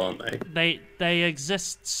chaotic evil, aren't they? They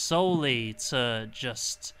exist solely to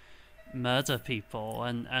just murder people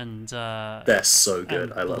and they're so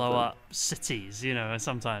good. I love blow them. up cities, you know. And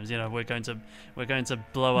sometimes, you know, we're going to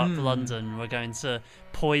blow up London, we're going to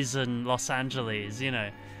poison Los Angeles, you know.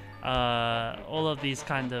 All of these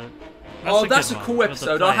kind of that's a cool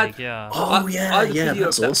episode. Plague,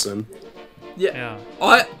 that's awesome. Yeah.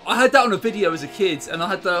 I had that on a video as a kid, and I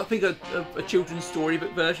had I think a children's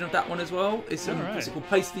storybook version of that one as well. It's what's it called?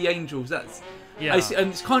 Place of the Angels. That's and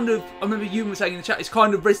it's kind of, I remember you were saying in the chat, it's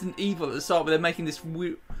kind of Resident Evil at the start, where they're making this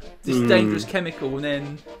dangerous chemical, and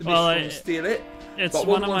then the Mysterons steal it. It's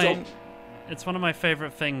it's one of my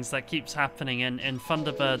favorite things that keeps happening in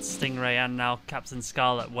Thunderbird, Stingray, and now Captain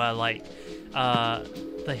Scarlet, where like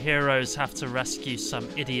the heroes have to rescue some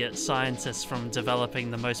idiot scientists from developing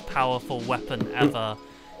the most powerful weapon ever.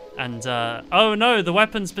 And oh no, the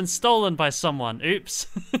weapon's been stolen by someone. Oops.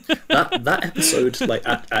 that episode like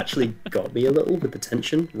actually got me a little with the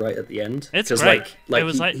tension right at the end. It's great.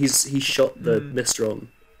 Like he shot the Mysteron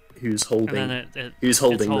who's holding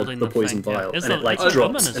the poison vial, and it like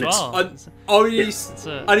drops. As well.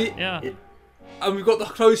 And we've got the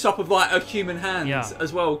close up of like a human hand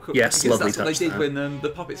as well. Yes, lovely that's what they did when the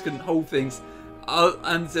puppets couldn't hold things.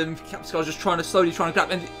 And Captain Scarlet's just slowly trying to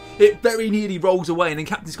grab, and it very nearly rolls away, and then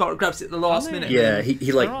Captain Scarlet grabs it at the last minute. Yeah,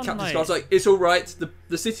 he like Captain Scarlet's like, it's all right.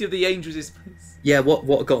 The city of the angels is. Yeah,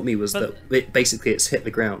 what got me was that it's hit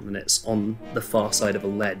the ground and it's on the far side of a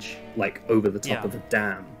ledge, like over the top of a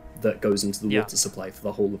dam that goes into the water supply for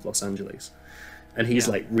the whole of Los Angeles. And he's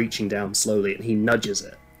like reaching down slowly, and he nudges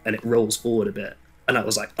it, and it rolls forward a bit. And I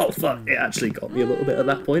was like, oh fuck! It actually got me a little bit at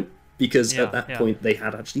that point. Because at that point they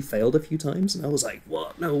had actually failed a few times, and I was like,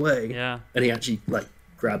 "What? No way!" Yeah. And he actually like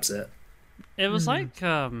grabs it. It was like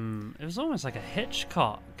it was almost like a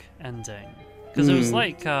Hitchcock ending, because it was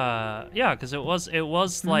like because it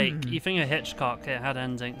was like you think of Hitchcock, it had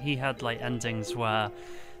ending. He had like endings where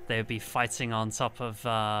they would be fighting on top of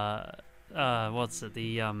what's it,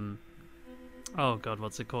 the oh god,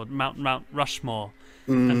 what's it called, Mount Rushmore.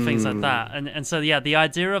 And things like that, and so the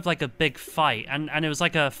idea of like a big fight, and it was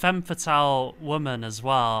like a femme fatale woman as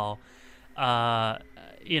well, that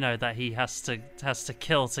he has to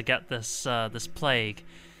kill to get this plague,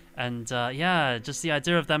 and just the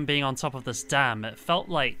idea of them being on top of this dam, it felt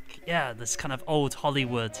like this kind of old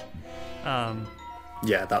Hollywood.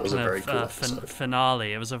 That was a very cool episode.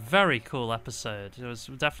 Finale. It was a very cool episode. It was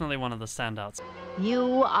definitely one of the standouts.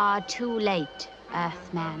 You are too late,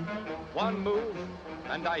 Earthman. One move,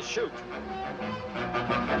 and I shoot.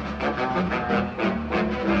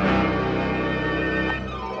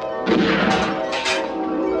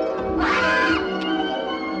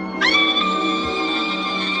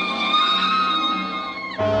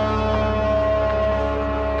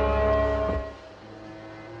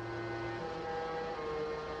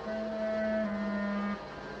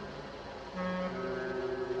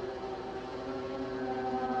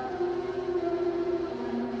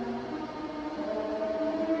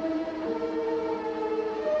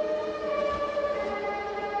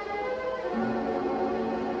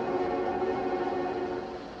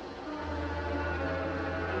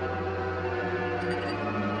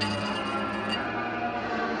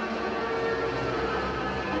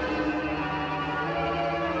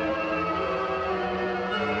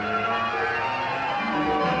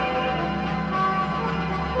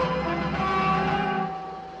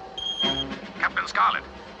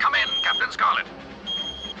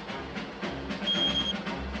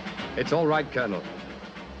 It's all right, Colonel.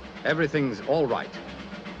 Everything's all right.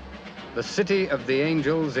 The city of the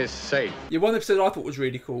angels is safe. Yeah, one episode I thought was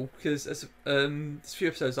really cool, because there's a few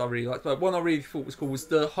episodes I really liked, but one I really thought was cool was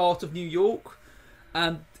The Heart of New York.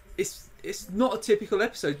 And it's not a typical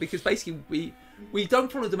episode, because basically we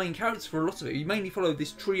don't follow the main characters for a lot of it. We mainly follow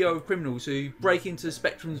this trio of criminals who break into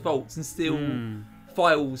Spectrum's vaults and steal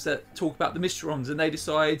files that talk about the Mysterons, and they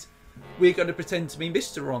decide we're going to pretend to be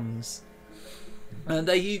Mysterons. And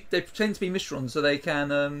they pretend to be Mysterons so they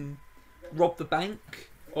can rob the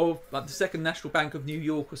bank, or like the Second National Bank of New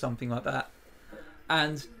York or something like that.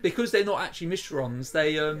 And because they're not actually Mysterons,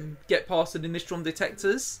 they get past the Mysteron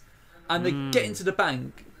detectors, and they get into the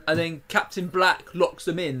bank, and then Captain Black locks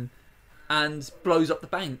them in and blows up the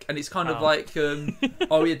bank. And it's kind of like,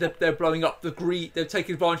 they're blowing up the greed. They're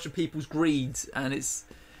taking advantage of people's greed, and it's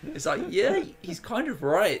like, yeah, he's kind of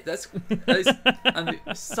right. And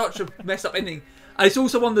it's such a messed up ending. And it's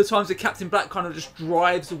also one of the times that Captain Black kind of just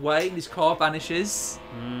drives away and his car vanishes.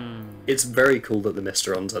 It's very cool that the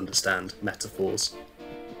Mysterons understand metaphors.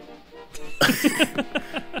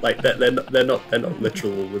 Like they're not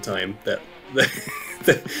literal all the time.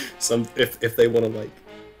 If they want to like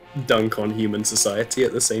dunk on human society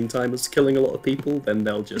at the same time as killing a lot of people, then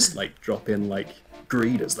they'll just like drop in like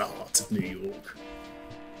greed is the heart of New York.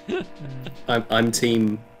 I'm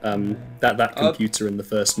team that computer in the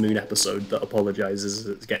first Moon episode that apologizes as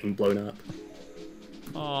it's getting blown up.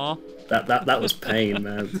 Aww. That was pain,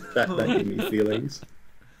 man. That gave me feelings.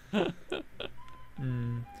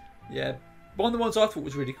 Yeah, one of the ones I thought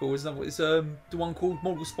was really cool is the one called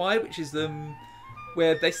Model Spy, which is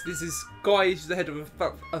where there's this guy who's the head of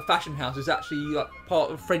a fashion house who's actually like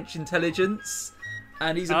part of French intelligence,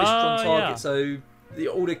 and he's a mission on target. Yeah.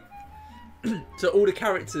 So all the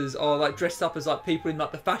characters are like dressed up as like people in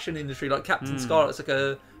like the fashion industry. Like Captain Scarlet's like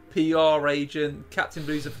a PR agent, Captain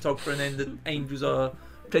Blue's a photographer, and then the Angels are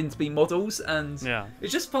pretending to be models. And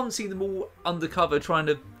it's just fun seeing them all undercover trying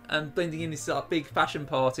to and blending in this like, big fashion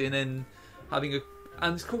party, and then having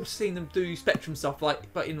and it's cool seeing them do Spectrum stuff, but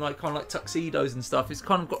in like kind of like tuxedos and stuff. It's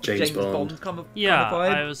kind of got James Bond kind of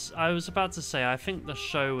vibe. I was about to say, I think the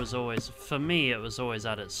show was always, for me, it was always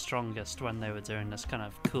at its strongest when they were doing this kind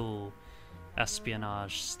of cool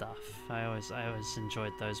espionage stuff. I always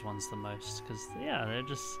enjoyed those ones the most because they're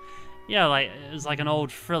just like it was like an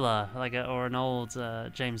old thriller, or an old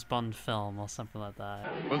James Bond film or something like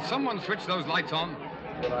that. Will someone switch those lights on?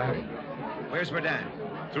 Where's Rodan?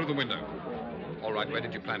 Through the window. All right, where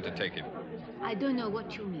did you plan to take him? I don't know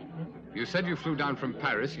what you mean. You said you flew down from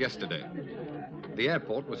Paris yesterday. The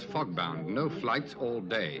airport was fog-bound. No flights all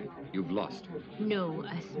day. You've lost. No,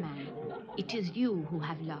 Earthman. It is you who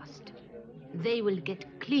have lost. They will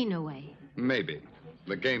get clean away. Maybe.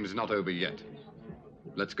 The game's not over yet.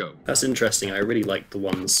 Let's go. That's interesting. I really like the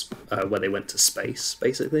ones where they went to space,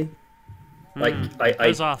 basically. Like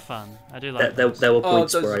those are fun. I do like those. There were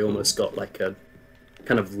points where I almost got like a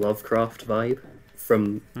kind of Lovecraft vibe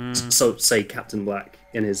from, so say Captain Black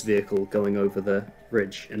in his vehicle going over the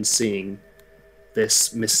bridge and seeing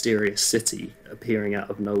this mysterious city appearing out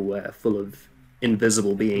of nowhere, full of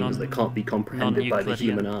invisible beings that can't be comprehended by the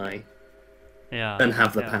human eye, and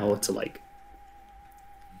have the power to like,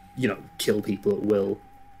 kill people at will,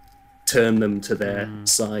 turn them to their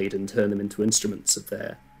side and turn them into instruments of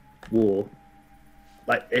their war.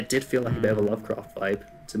 Like, it did feel like a bit of a Lovecraft vibe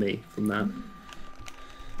to me from that.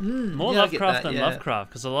 More Lovecraft than Lovecraft,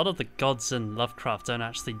 because a lot of the gods in Lovecraft don't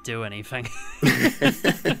actually do anything.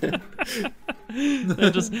 they're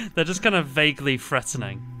just kind of vaguely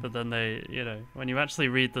threatening, but then they, when you actually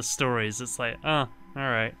read the stories, it's like, all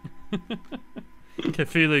right.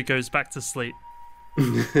 Cthulhu goes back to sleep.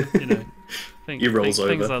 He rolls over.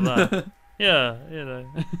 Things like that.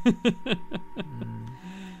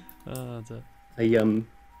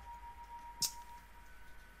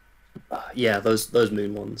 Yeah, those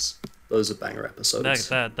Moon ones. Those are banger episodes.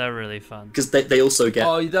 They're really fun. Because they also get...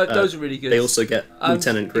 those are really good. They also get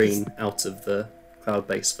Lieutenant Green out of the cloud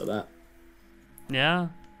base for that. Yeah.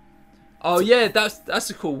 Oh yeah, that's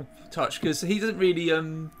a cool touch because he doesn't really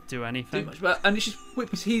do anything. Do much, and it's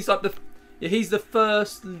just he's like he's the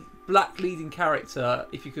first black leading character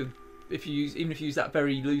even if you use that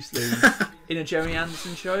very loosely in a Jerry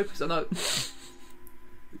Anderson show, because I know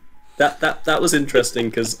that was interesting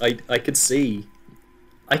because I could see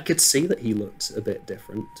that he looked a bit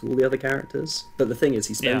different to all the other characters, but the thing is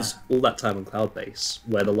he spends all that time on Cloud Base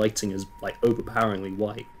where the lighting is like overpoweringly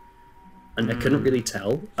white, and I couldn't really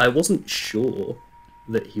tell. I wasn't sure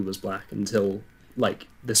that he was black until like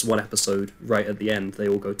this one episode right at the end. They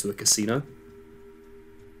all go to a casino,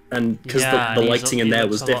 and because the lighting in there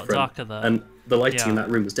was different, and the lighting in that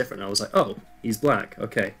room was different, I was like, oh, he's black,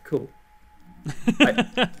 okay, cool.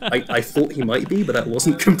 I thought he might be, but I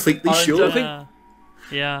wasn't completely sure.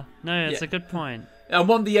 No, it's a good point.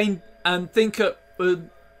 And think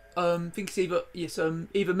it's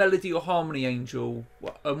either Melody or Harmony Angel.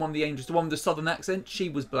 One of the angels, the one with the southern accent, she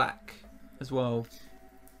was black as well.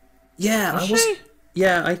 Yeah,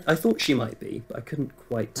 I thought she might be, but I couldn't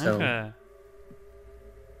quite tell. Okay.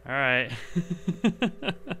 All right.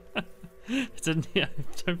 I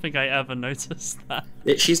don't think I ever noticed that.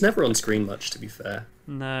 She's never on screen much, to be fair.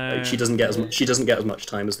 No. Like, she doesn't get as much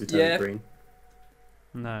time as Lieutenant Green.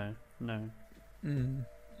 No.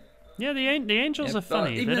 Yeah, the angels are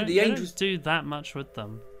funny. They don't do that much with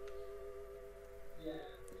them.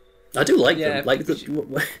 I do like them. Like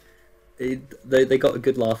they got a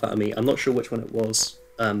good laugh out of me. I'm not sure which one it was,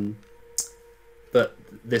 but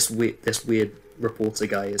this weird reporter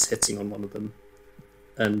guy is hitting on one of them,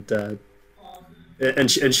 and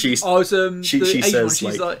she says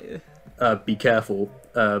like, be careful.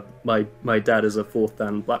 My dad is a 4th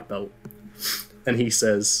dan black belt, and he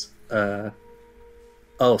says,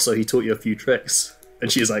 oh, so he taught you a few tricks,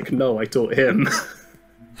 and she's like, no, I taught him.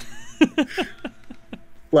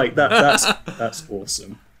 Like that's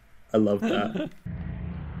awesome. I love that.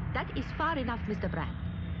 That is far enough, Mr. Brand.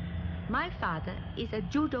 My father is a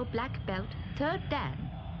judo black belt 3rd dan.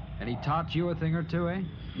 And he taught you a thing or two, eh?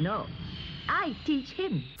 No, I teach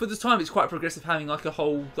him. For the time, it's quite progressive having like a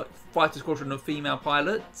whole fighter squadron of female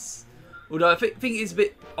pilots. Although I think it's a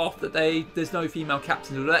bit off that there's no female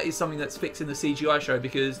captains. Although that is something that's fixed in the CGI show,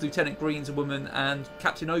 because Lieutenant Green's a woman and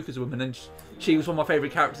Captain Oka's a woman, and she was one of my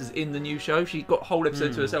favourite characters in the new show. She got a whole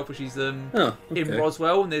episode to herself where she's in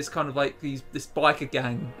Roswell, and there's kind of like this biker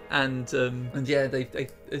gang, and yeah,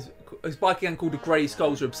 there's a biker gang called the Grey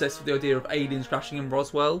Skulls who are obsessed with the idea of aliens crashing in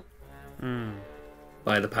Roswell.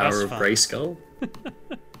 By the power of Grey Skull.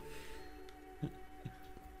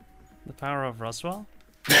 The power of Roswell.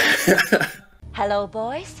 Hello,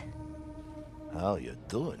 boys. How you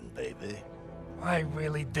doing, baby? I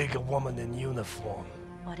really dig a woman in uniform.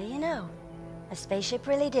 What do you know? A spaceship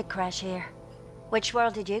really did crash here. Which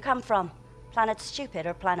world did you come from? Planet Stupid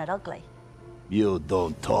or Planet Ugly? You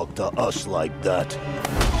don't talk to us like that.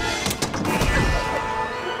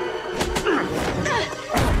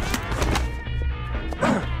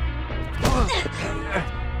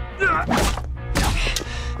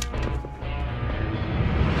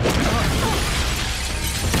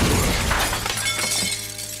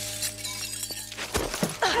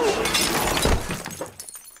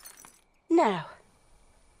 Now,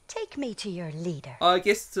 take me to your leader. I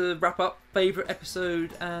guess to wrap up, favourite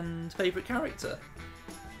episode and favourite character.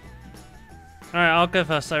 Alright, I'll go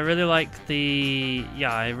first. I really like the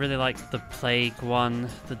plague one,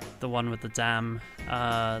 the one with the dam.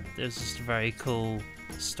 It was just a very cool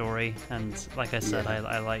story, and like I said,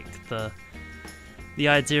 I like the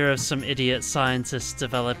idea of some idiot scientists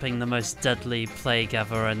developing the most deadly plague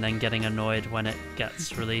ever and then getting annoyed when it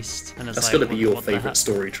gets released. And it's That's like, got to be your favourite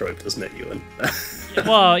story trope, isn't it, Ewan?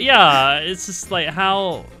 Well, yeah, it's just like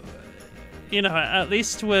how, at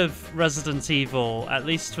least with Resident Evil, at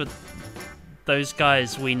least with those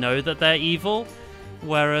guys, we know that they're evil,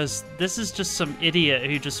 whereas this is just some idiot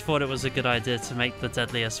who just thought it was a good idea to make the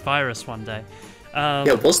deadliest virus one day.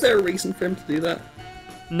 Was there a reason for him to do that?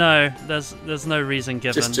 No, there's no reason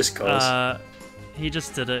given. Just cause. He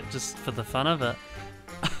just did it just for the fun of it.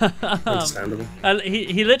 Understandable. And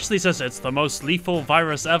he literally says it's the most lethal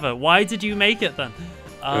virus ever. Why did you make it then?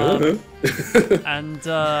 And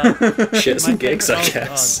shits and gigs, I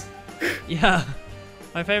guess. Yeah,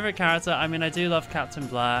 my favorite character. I mean, I do love Captain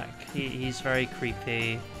Black. He's very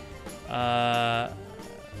creepy.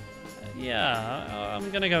 Yeah,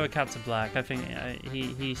 I'm gonna go with Captain Black. I think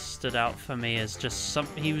he stood out for me as just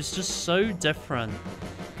he was just so different.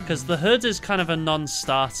 Because the Hood is kind of a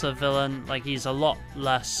non-starter villain. Like, he's a lot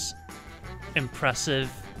less impressive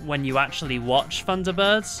when you actually watch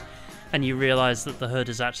Thunderbirds, and you realize that the Hood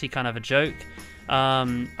is actually kind of a joke. I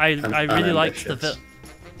really liked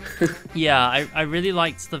I really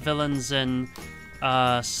liked the villains in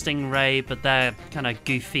Stingray, but they're kind of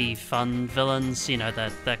goofy, fun villains.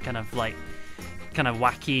 They're kind of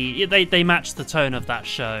wacky. They match the tone of that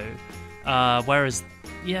show. Whereas,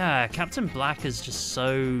 Captain Black is just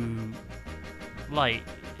so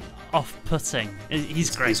off-putting.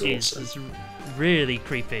 He's great. He's really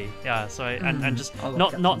creepy. Yeah. So and just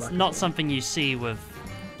not something you see with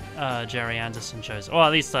Jerry Anderson shows, or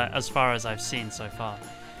at least as far as I've seen so far.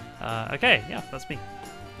 Okay, yeah, that's me.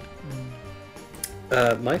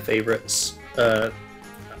 My favourites, I've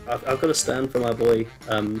got to stand for my boy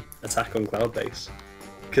Attack on Cloud Base,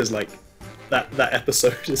 because that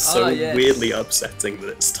episode is so weirdly upsetting that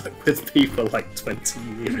it stuck with me for 20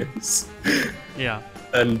 years. Yeah.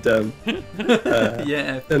 And and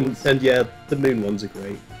the moon ones are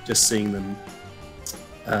great. Just seeing them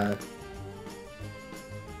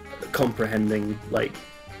comprehending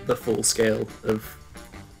the full scale of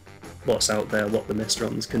what's out there, what the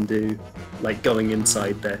Mistrons can do, going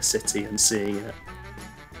inside their city and seeing it.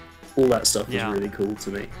 All that stuff was really cool to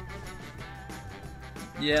me.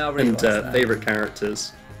 Yeah, I really liked that. Favourite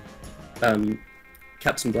characters.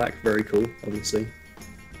 Captain Black, very cool, obviously.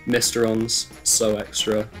 Mistrons, so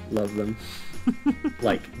extra, love them.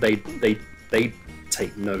 They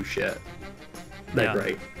take no shit. They're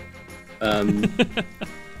great.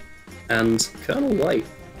 And Colonel White,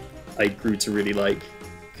 I grew to really like,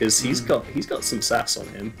 because he's got some sass on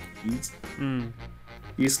him.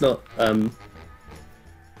 He's not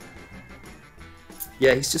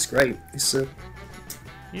he's just great. He's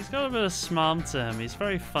got a bit of smarm to him. He's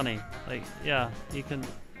very funny. You can.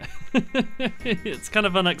 It's kind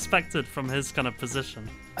of unexpected from his kind of position.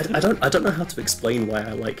 I don't know how to explain why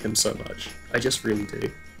I like him so much. I just really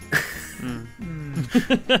do.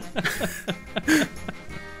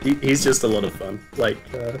 He's just a lot of fun.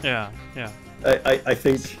 Yeah. I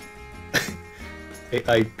think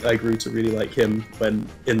I grew to really like him when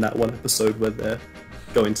in that one episode where they're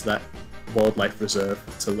going to that wildlife reserve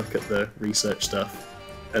to look at the research stuff,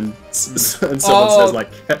 and someone says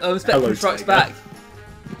Spectrum Strikes Back.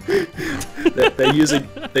 they're using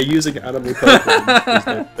animal code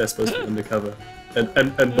because they're supposed to be undercover. And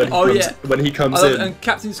when he comes in, and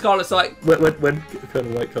Captain Scarlet's like, when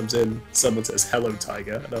Colonel White comes in, someone says "Hello,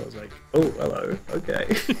 Tiger," and I was like, "Oh, hello, okay."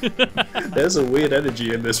 There's a weird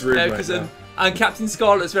energy in this room right now. And Captain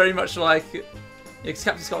Scarlet's very much like, because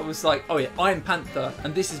Captain Scarlet was like, "Oh yeah, I'm Panther,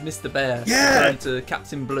 and this is Mr. Bear." Yeah. Going to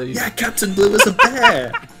Captain Blue. Yeah, Captain Blue is a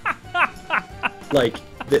bear. Like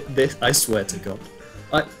this, I swear to God.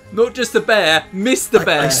 Not just a bear, Mr.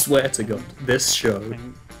 Bear. I swear to God, this show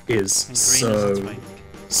is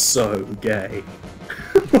so gay.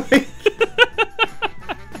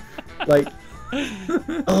 like,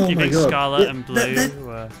 oh Do you my think God. Scarlet and Blue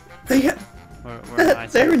were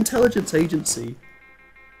their intelligence agency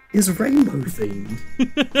is rainbow themed.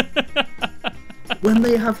 When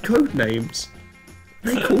they have code names,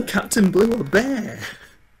 they call Captain Blue a bear.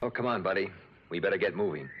 Oh, come on, buddy. We better get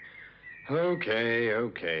moving.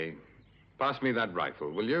 Okay. Pass me that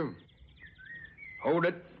rifle, will you? Hold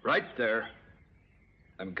it right there.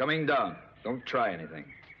 I'm coming down. Don't try anything.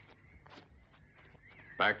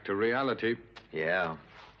 Back to reality. Yeah.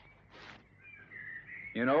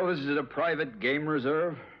 You know, this is a private game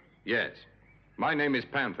reserve. Yes. My name is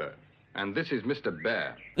Panther, and this is Mr.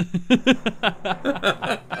 Bear.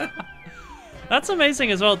 That's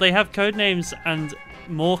amazing as well. They have code names and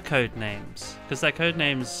more code names, because their code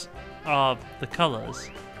names are the colors.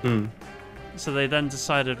 So they then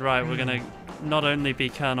decided, right, we're going to not only be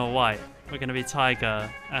Colonel White, we're going to be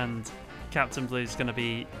Tiger, and Captain Blue's going to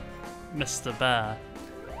be Mr. Bear.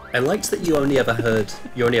 I liked that you only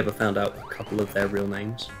ever found out a couple of their real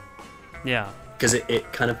names. Yeah. Because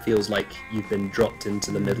it kind of feels like you've been dropped into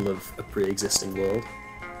the middle of a pre-existing world.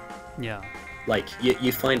 Yeah. Like,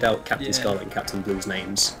 you find out Captain Scarlet and Captain Blue's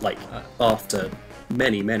names, like, after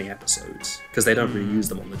many, many episodes, because they don't really use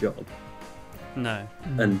them on the job. No.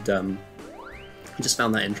 And I just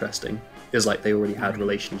found that interesting. It was like they already had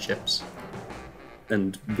relationships,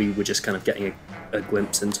 and we were just kind of getting a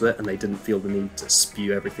glimpse into it, and they didn't feel the need to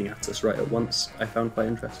spew everything at us right at once. I found quite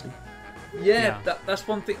interesting. Yeah. That's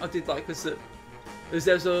one thing I did like, was that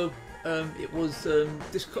there's a there's a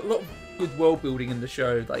lot of good world building in the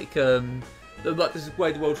show. Like this is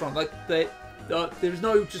way the world's run. Like there is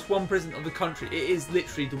no just one president of the country. It is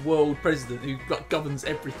literally the world president who governs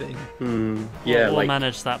everything. Yeah, we'll like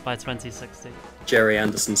manage that by 2060. Jerry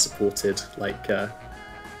Anderson supported like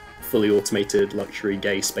fully automated luxury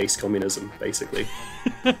gay space communism, basically.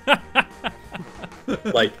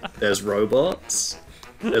 Like there's robots,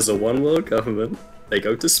 there's a one world government, they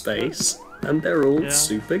go to space, and they're all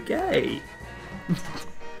super gay.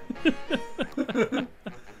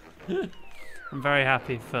 I'm very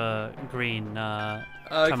happy for Green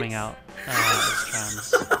coming out as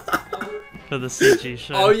trans for the CG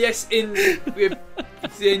show. Oh yes, in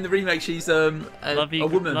the remake, she's a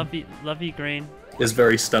woman. Love you, Green. Is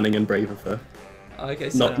very stunning and brave of her. Okay,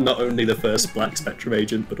 so not only the first black Spectrum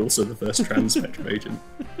agent, but also the first trans Spectrum agent.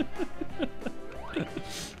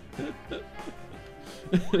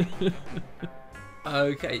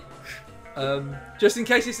 Okay. Just in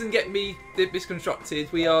case this doesn't get me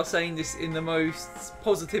misconstructed, we are saying this in the most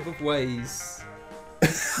positive of ways.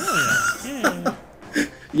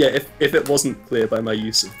 Yeah, if it wasn't clear by my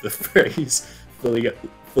use of the phrase fully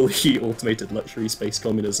automated luxury space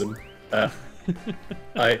communism,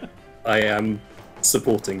 I am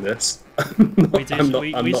supporting this. We do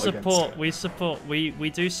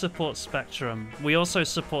support Spectrum. We also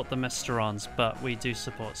support the Mysterons, but we do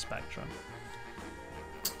support Spectrum.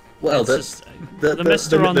 Well, the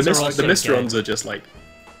Mysterons gay. are just like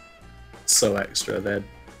so extra.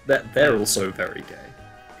 They're also very gay.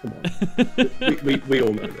 Come on, we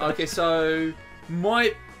all know that. Okay, so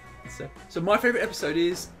my favourite episode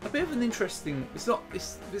is a bit of an interesting. It's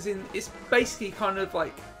basically kind of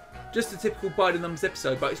like just a typical by the numbers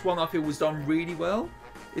episode, but it's one I feel was done really well.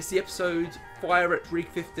 It's the episode Fire at Rig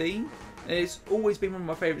 15. And it's always been one of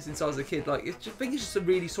my favourites since I was a kid. Like, I think it's just a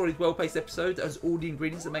really solid, well-paced episode that has all the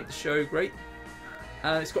ingredients that make the show great.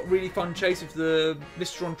 And it's got really fun chase with the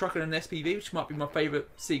Mysteron trucker and an SPV, which might be my favourite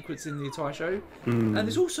sequence in the entire show. And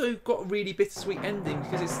it's also got a really bittersweet ending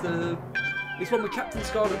because it's one where Captain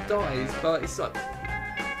Scarlet dies, but it's like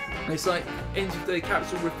ends with the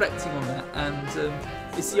character reflecting on that, and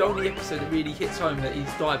it's the only episode that really hits home that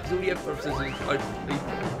he's died, because all the episodes he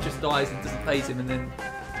just dies and doesn't phase him, and then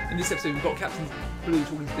in this episode we've got Captain Blue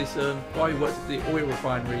talking to this guy who works at the oil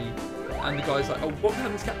refinery, and the guy's like, oh, what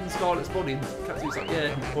happened to Captain Scarlet's body? And Captain Blue's like,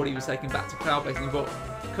 yeah, his body was taken back to Cloudbase, and you've got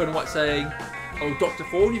Colonel White saying, oh, Dr.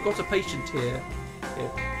 Thorne, you've got a patient here. Yeah.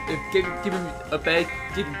 Give him a bed,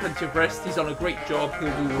 give him plenty of rest, he's done a great job, he'll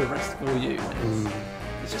do all the rest for you.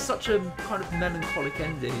 it's just such a kind of melancholic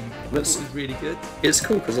ending. I thought it was really good. It's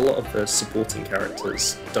cool because a lot of the supporting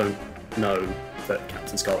characters don't know that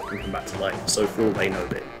Captain Scarlet can come back to life, so for all they know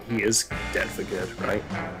that he is dead for good, right?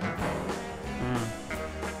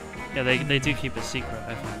 Yeah, they do keep it secret,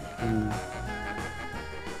 I think.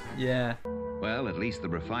 Yeah. Well, at least the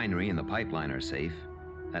refinery and the pipeline are safe.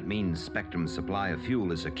 That means Spectrum's supply of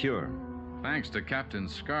fuel is secure. Thanks to Captain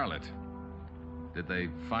Scarlet. Did they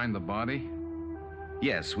find the body?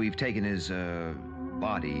 Yes, we've taken his,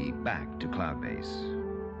 body back to Cloud Base.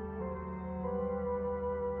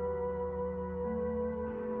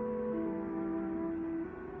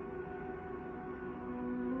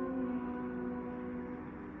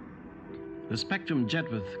 The Spectrum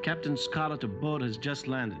jet with Captain Scarlet aboard has just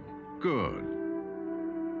landed. Good.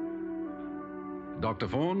 Dr.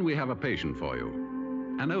 Fawn, we have a patient for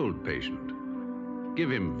you. An old patient.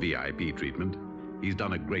 Give him VIP treatment. He's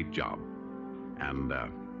done a great job. And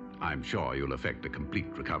I'm sure you'll effect a complete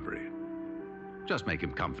recovery. Just make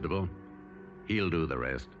him comfortable. He'll do the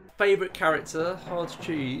rest. Favourite character, hard to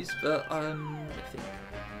choose, but I think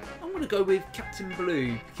I'm going to go with Captain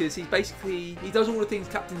Blue, because he does all the things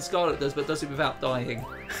Captain Scarlet does, but does it without dying.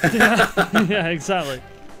 Yeah, exactly.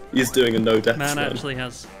 He's doing a no-death Man stun. actually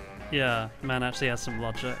has some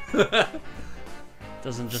logic.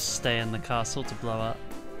 Doesn't just stay in the castle to blow up.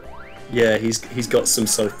 Yeah, he's got some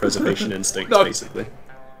self-preservation instinct, basically.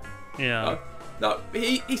 Yeah. No,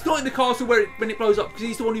 he's not in the castle when it blows up, because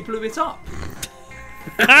he's the one who blew it up.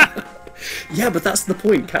 Yeah, but that's the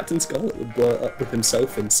point. Captain Scarlet would blow it up with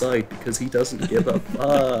himself inside because he doesn't give a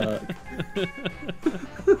fuck.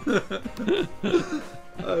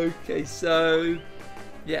 Okay, so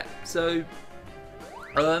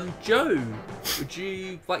Joe, would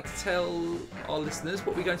you like to tell our listeners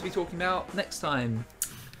what we're going to be talking about next time?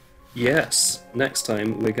 Yes, next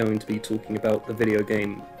time we're going to be talking about the video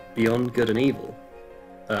game Beyond Good and Evil,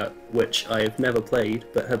 which I have never played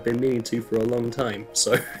but have been meaning to for a long time,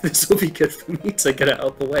 so this will be good for me to get it out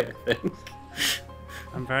of the way, I think.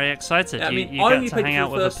 I'm very excited. Yeah, you I get only to played hang it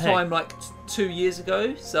out for the with first a pig. time like 2 years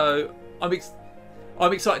ago, so I'm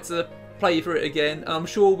excited to play for it again. I'm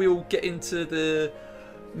sure we'll get into the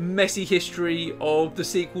messy history of the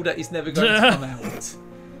sequel that is never going to come out.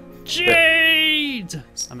 Jade!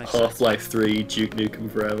 I'm excited. Half-Life 3, Duke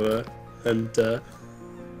Nukem Forever, and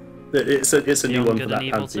it's a new Beyond one Good for that and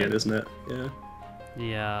Evil pantheon, too. isn't it?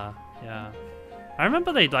 Yeah. Yeah. I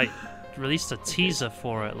remember they released a teaser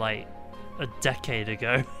for it like a decade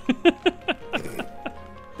ago.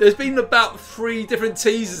 There's been about 3 different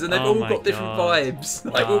teasers and they've Oh all my got different God. vibes.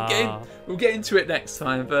 Like we'll get into it next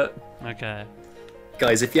time, but Okay.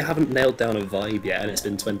 Guys, if you haven't nailed down a vibe yet and it's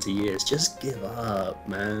been 20 years, just give up,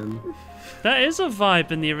 man. That is a vibe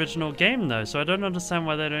in the original game though, so I don't understand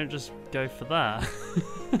why they don't just go for that.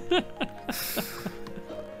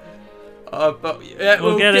 But yeah,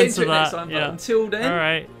 we'll get into it that. next time. Yeah. But until then, all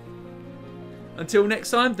right. Until next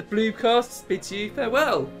time, the Bluecast bids you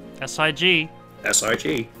farewell. SIG.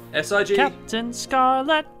 SIG. SIG. Captain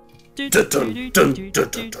Scarlet. We're losing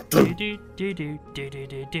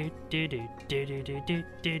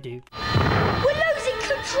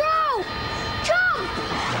control! Come!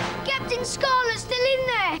 Captain Scarlet's still in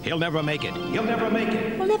there! He'll never make it. He'll never make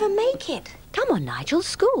it. We'll never make it. Come on, Nigel,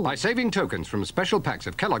 school. By saving tokens from special packs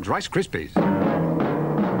of Kellogg's Rice Krispies,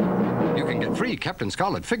 you can get free Captain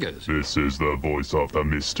Scarlet figures. This is the voice of the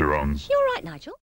Mysterons. You're right, Nigel.